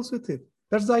 He's also a thief.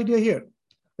 That's the idea here.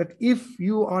 That if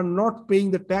you are not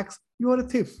paying the tax, you are a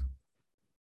thief.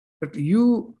 That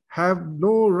you have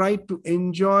no right to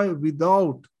enjoy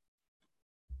without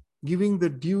giving the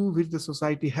due which the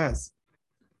society has.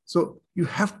 So you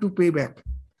have to pay back.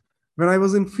 When I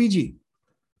was in Fiji,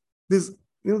 the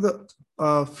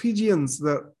Fijians,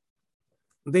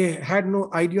 they had no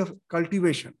idea of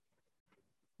cultivation,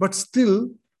 but still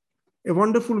a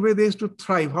wonderful way they used to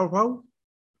thrive. How?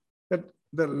 That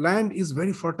the land is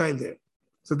very fertile there.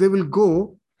 So they will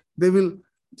go, they will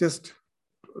just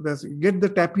get the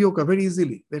tapioca very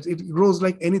easily. That it grows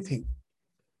like anything.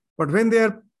 But when they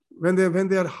are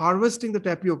harvesting the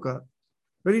tapioca,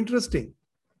 very interesting.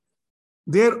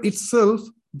 There itself,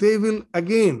 they will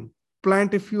again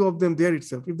plant a few of them there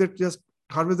itself. If they just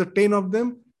harvest the 10 of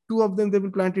them, 2 of them they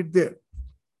will plant it there.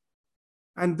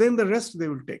 And then the rest they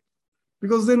will take.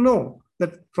 Because they know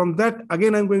that from that,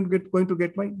 again, I'm going to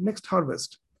get my next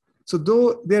harvest. So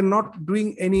though they're not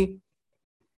doing any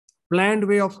planned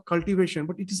way of cultivation,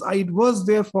 but it was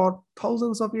there for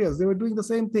thousands of years. They were doing the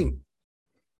same thing.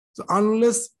 So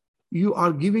unless you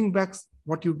are giving back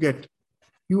what you get,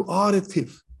 you are a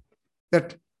thief.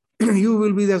 That you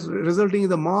will be resulting in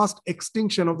the mass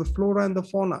extinction of the flora and the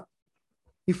fauna.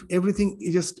 If everything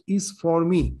is for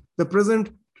me. The present,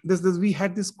 we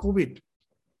had this COVID.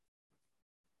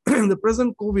 The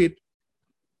present COVID,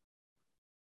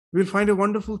 we'll find a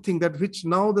wonderful thing that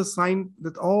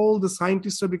all the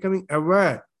scientists are becoming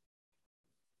aware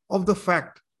of the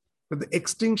fact that the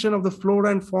extinction of the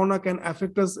flora and fauna can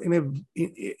affect us in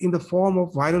the form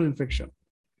of viral infection.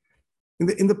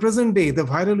 In the present day, the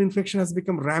viral infection has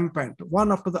become rampant.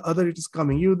 One after the other, it is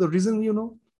coming. The reason,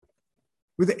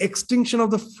 with the extinction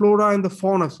of the flora and the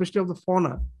fauna, especially of the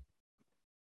fauna.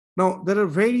 Now, there are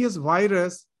various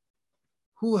viruses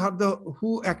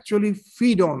who actually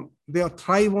feed on, they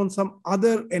thrive on some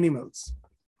other animals.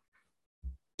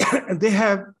 And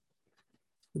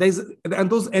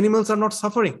those animals are not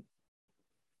suffering.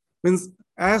 Means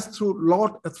as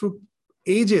through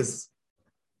ages,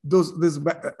 this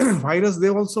virus, they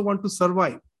also want to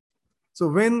survive. So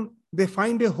when they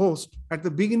find a host, at the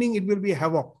beginning, it will be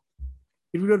havoc.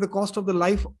 It will be at the cost of the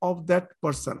life of that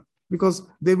person, because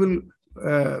they will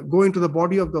go into the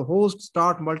body of the host,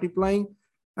 start multiplying,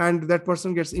 and that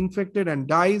person gets infected and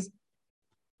dies.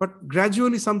 But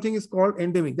gradually something is called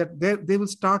endemic, that they will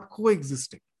start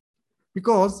coexisting.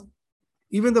 Because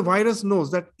even the virus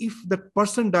knows that if that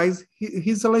person dies,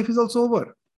 his life is also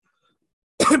over.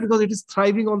 Because it is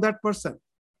thriving on that person.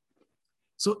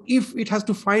 So if it has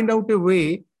to find out a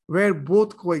way where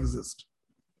both coexist.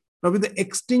 Now with the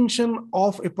extinction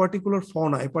of a particular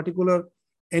fauna, a particular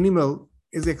animal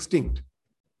is extinct.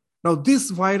 Now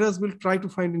this virus will try to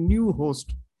find a new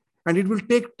host, and it will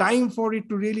take time for it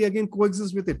to really again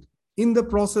coexist with it. In the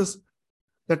process,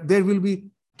 that there will be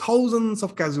thousands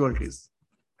of casualties.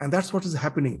 And that's what is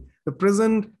happening. The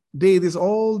present day,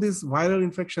 all these viral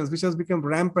infections which has become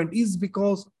rampant is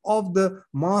because of the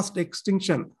mass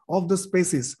extinction of the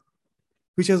species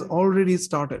which has already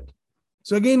started.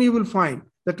 So again, you will find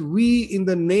that we, in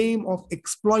the name of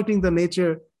exploiting the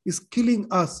nature, is killing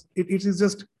us. It is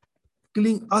just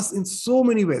killing us in so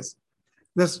many ways.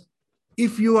 That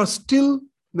if you are still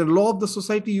the law of the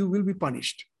society, you will be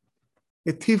punished.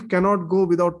 A thief cannot go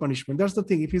without punishment. That's the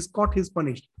thing. If he's caught, he's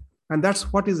punished. And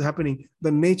that's what is happening.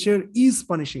 The nature is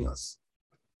punishing us.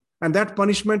 And that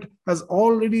punishment has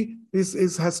already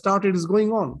has started, is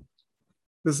going on.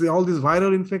 This is all these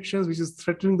viral infections, which is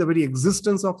threatening the very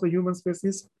existence of the human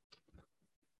species.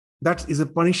 That is a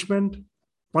punishment.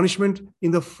 Punishment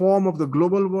in the form of the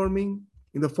global warming,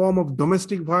 in the form of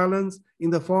domestic violence, in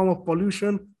the form of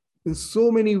pollution. In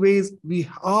so many ways, we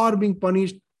are being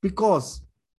punished because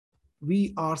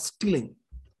we are stealing.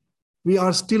 We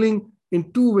are stealing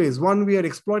in two ways. One, we are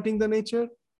exploiting the nature,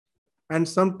 and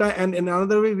sometimes, and in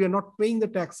another way, we are not paying the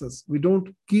taxes. We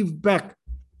don't give back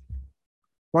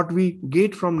what we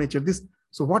get from nature.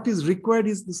 So what is required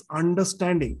is this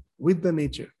understanding with the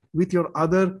nature, with your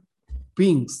other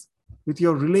beings, with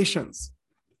your relations.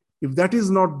 If that is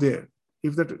not there,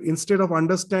 if that instead of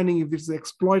understanding, if it's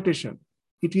exploitation,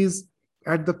 it is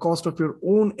at the cost of your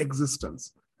own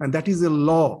existence. And that is a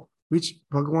law which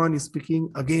Bhagavan is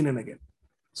speaking again and again.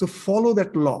 So follow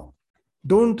that law.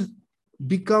 Don't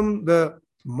become the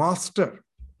master.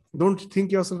 Don't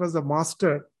think yourself as the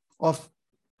master of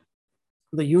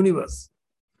the universe.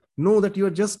 Know that you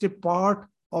are just a part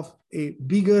of a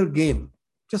bigger game,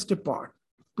 just a part.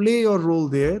 Play your role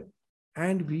there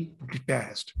and be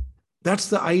detached. That's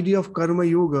the idea of Karma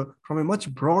Yoga from a much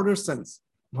broader sense.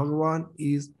 Bhagavan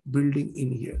is building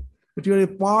in here. That you are a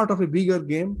part of a bigger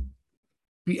game.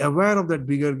 Be aware of that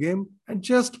bigger game and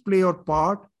just play your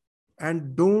part,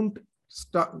 and don't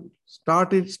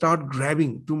start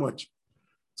grabbing too much.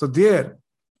 So there,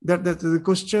 that the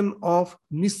question of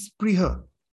nispriha,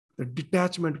 the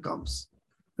detachment comes.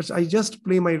 That I just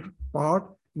play my part.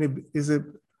 I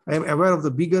am aware of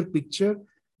the bigger picture.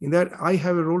 In that I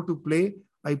have a role to play.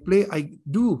 I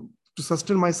do to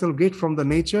sustain myself, get from the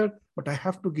nature, but I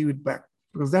have to give it back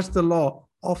because that's the law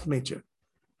of nature.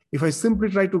 If I simply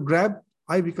try to grab,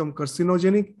 I become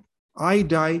carcinogenic, I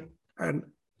die, and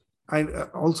I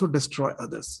also destroy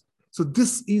others. So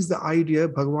this is the idea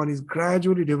Bhagavan is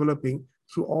gradually developing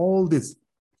through all these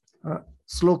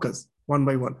slokas, one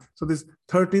by one. So this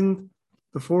 13th,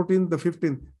 the 14th, the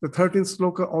 15th, the 13th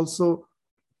sloka also,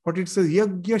 what it says,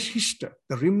 yagya shishta,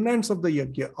 the remnants of the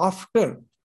yagya, after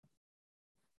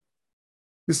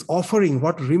this offering,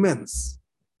 what remains,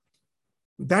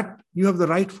 that you have the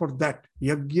right for that,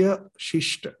 yagya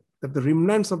shishta, that the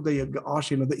remnants of the yagya,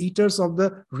 ashina, the eaters of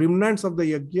the remnants of the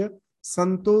yagya,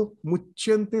 santo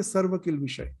muchyante sarvakil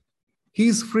vishay. He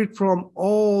is freed from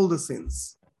all the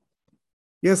sins.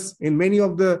 Yes, in many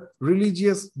of the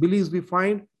religious beliefs, we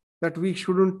find that we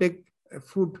shouldn't take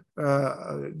food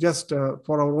just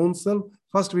for our own self.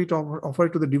 First, we offer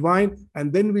it to the divine,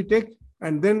 and then we take,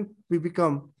 and then we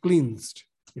become cleansed.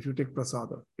 If you take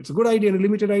prasada, it's a good idea, and a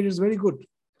limited idea is very good.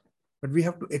 But we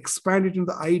have to expand it in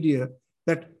the idea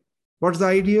that, what's the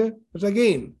idea? That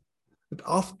again, that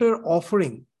after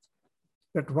offering,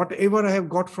 that whatever I have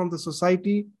got from the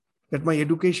society, that my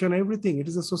education, everything, it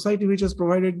is a society which has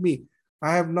provided me.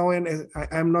 I am now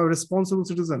a responsible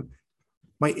citizen.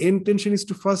 My intention is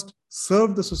to first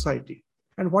serve the society,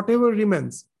 and whatever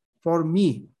remains for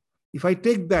me, if I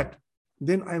take that,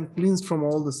 then I am cleansed from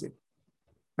all the sin.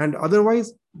 And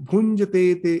otherwise,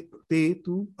 bhunjate te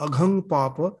tu aghang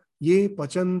papa ye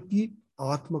pachanti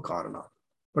atma karana.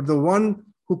 But the one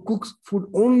who cooks food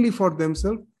only for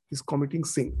themselves is committing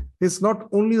sin. It's not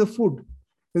only the food.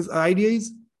 His idea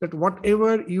is that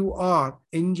whatever you are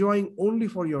enjoying only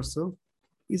for yourself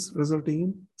is resulting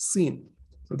in sin.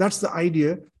 So that's the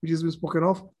idea which is spoken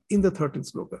of in the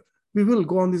 13th sloka. We will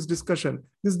go on this discussion.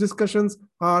 These discussions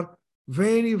are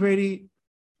very, very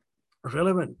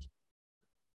relevant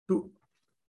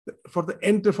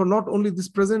for not only this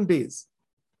present days.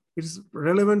 It is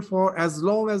relevant for as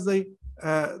long as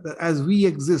as we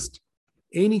exist.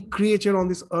 Any creature on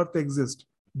this earth exists.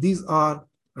 These are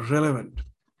relevant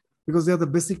because they are the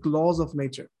basic laws of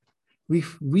nature.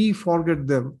 We forget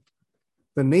them.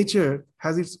 The nature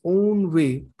has its own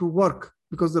way to work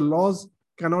because the laws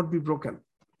cannot be broken.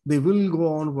 They will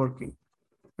go on working.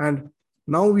 And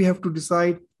now we have to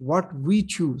decide what we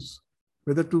choose,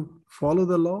 whether to follow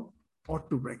the law or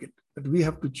to break it. That we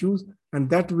have to choose, and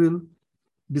that will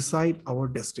decide our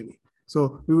destiny.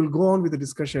 So we will go on with the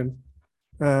discussion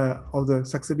of the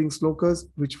succeeding slokas,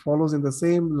 which follows in the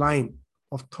same line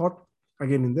of thought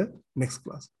again in the next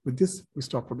class. With this, we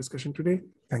stop our discussion today.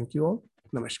 Thank you all.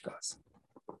 Namaskar.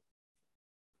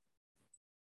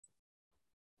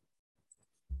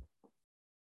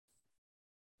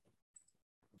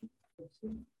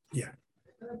 Yeah.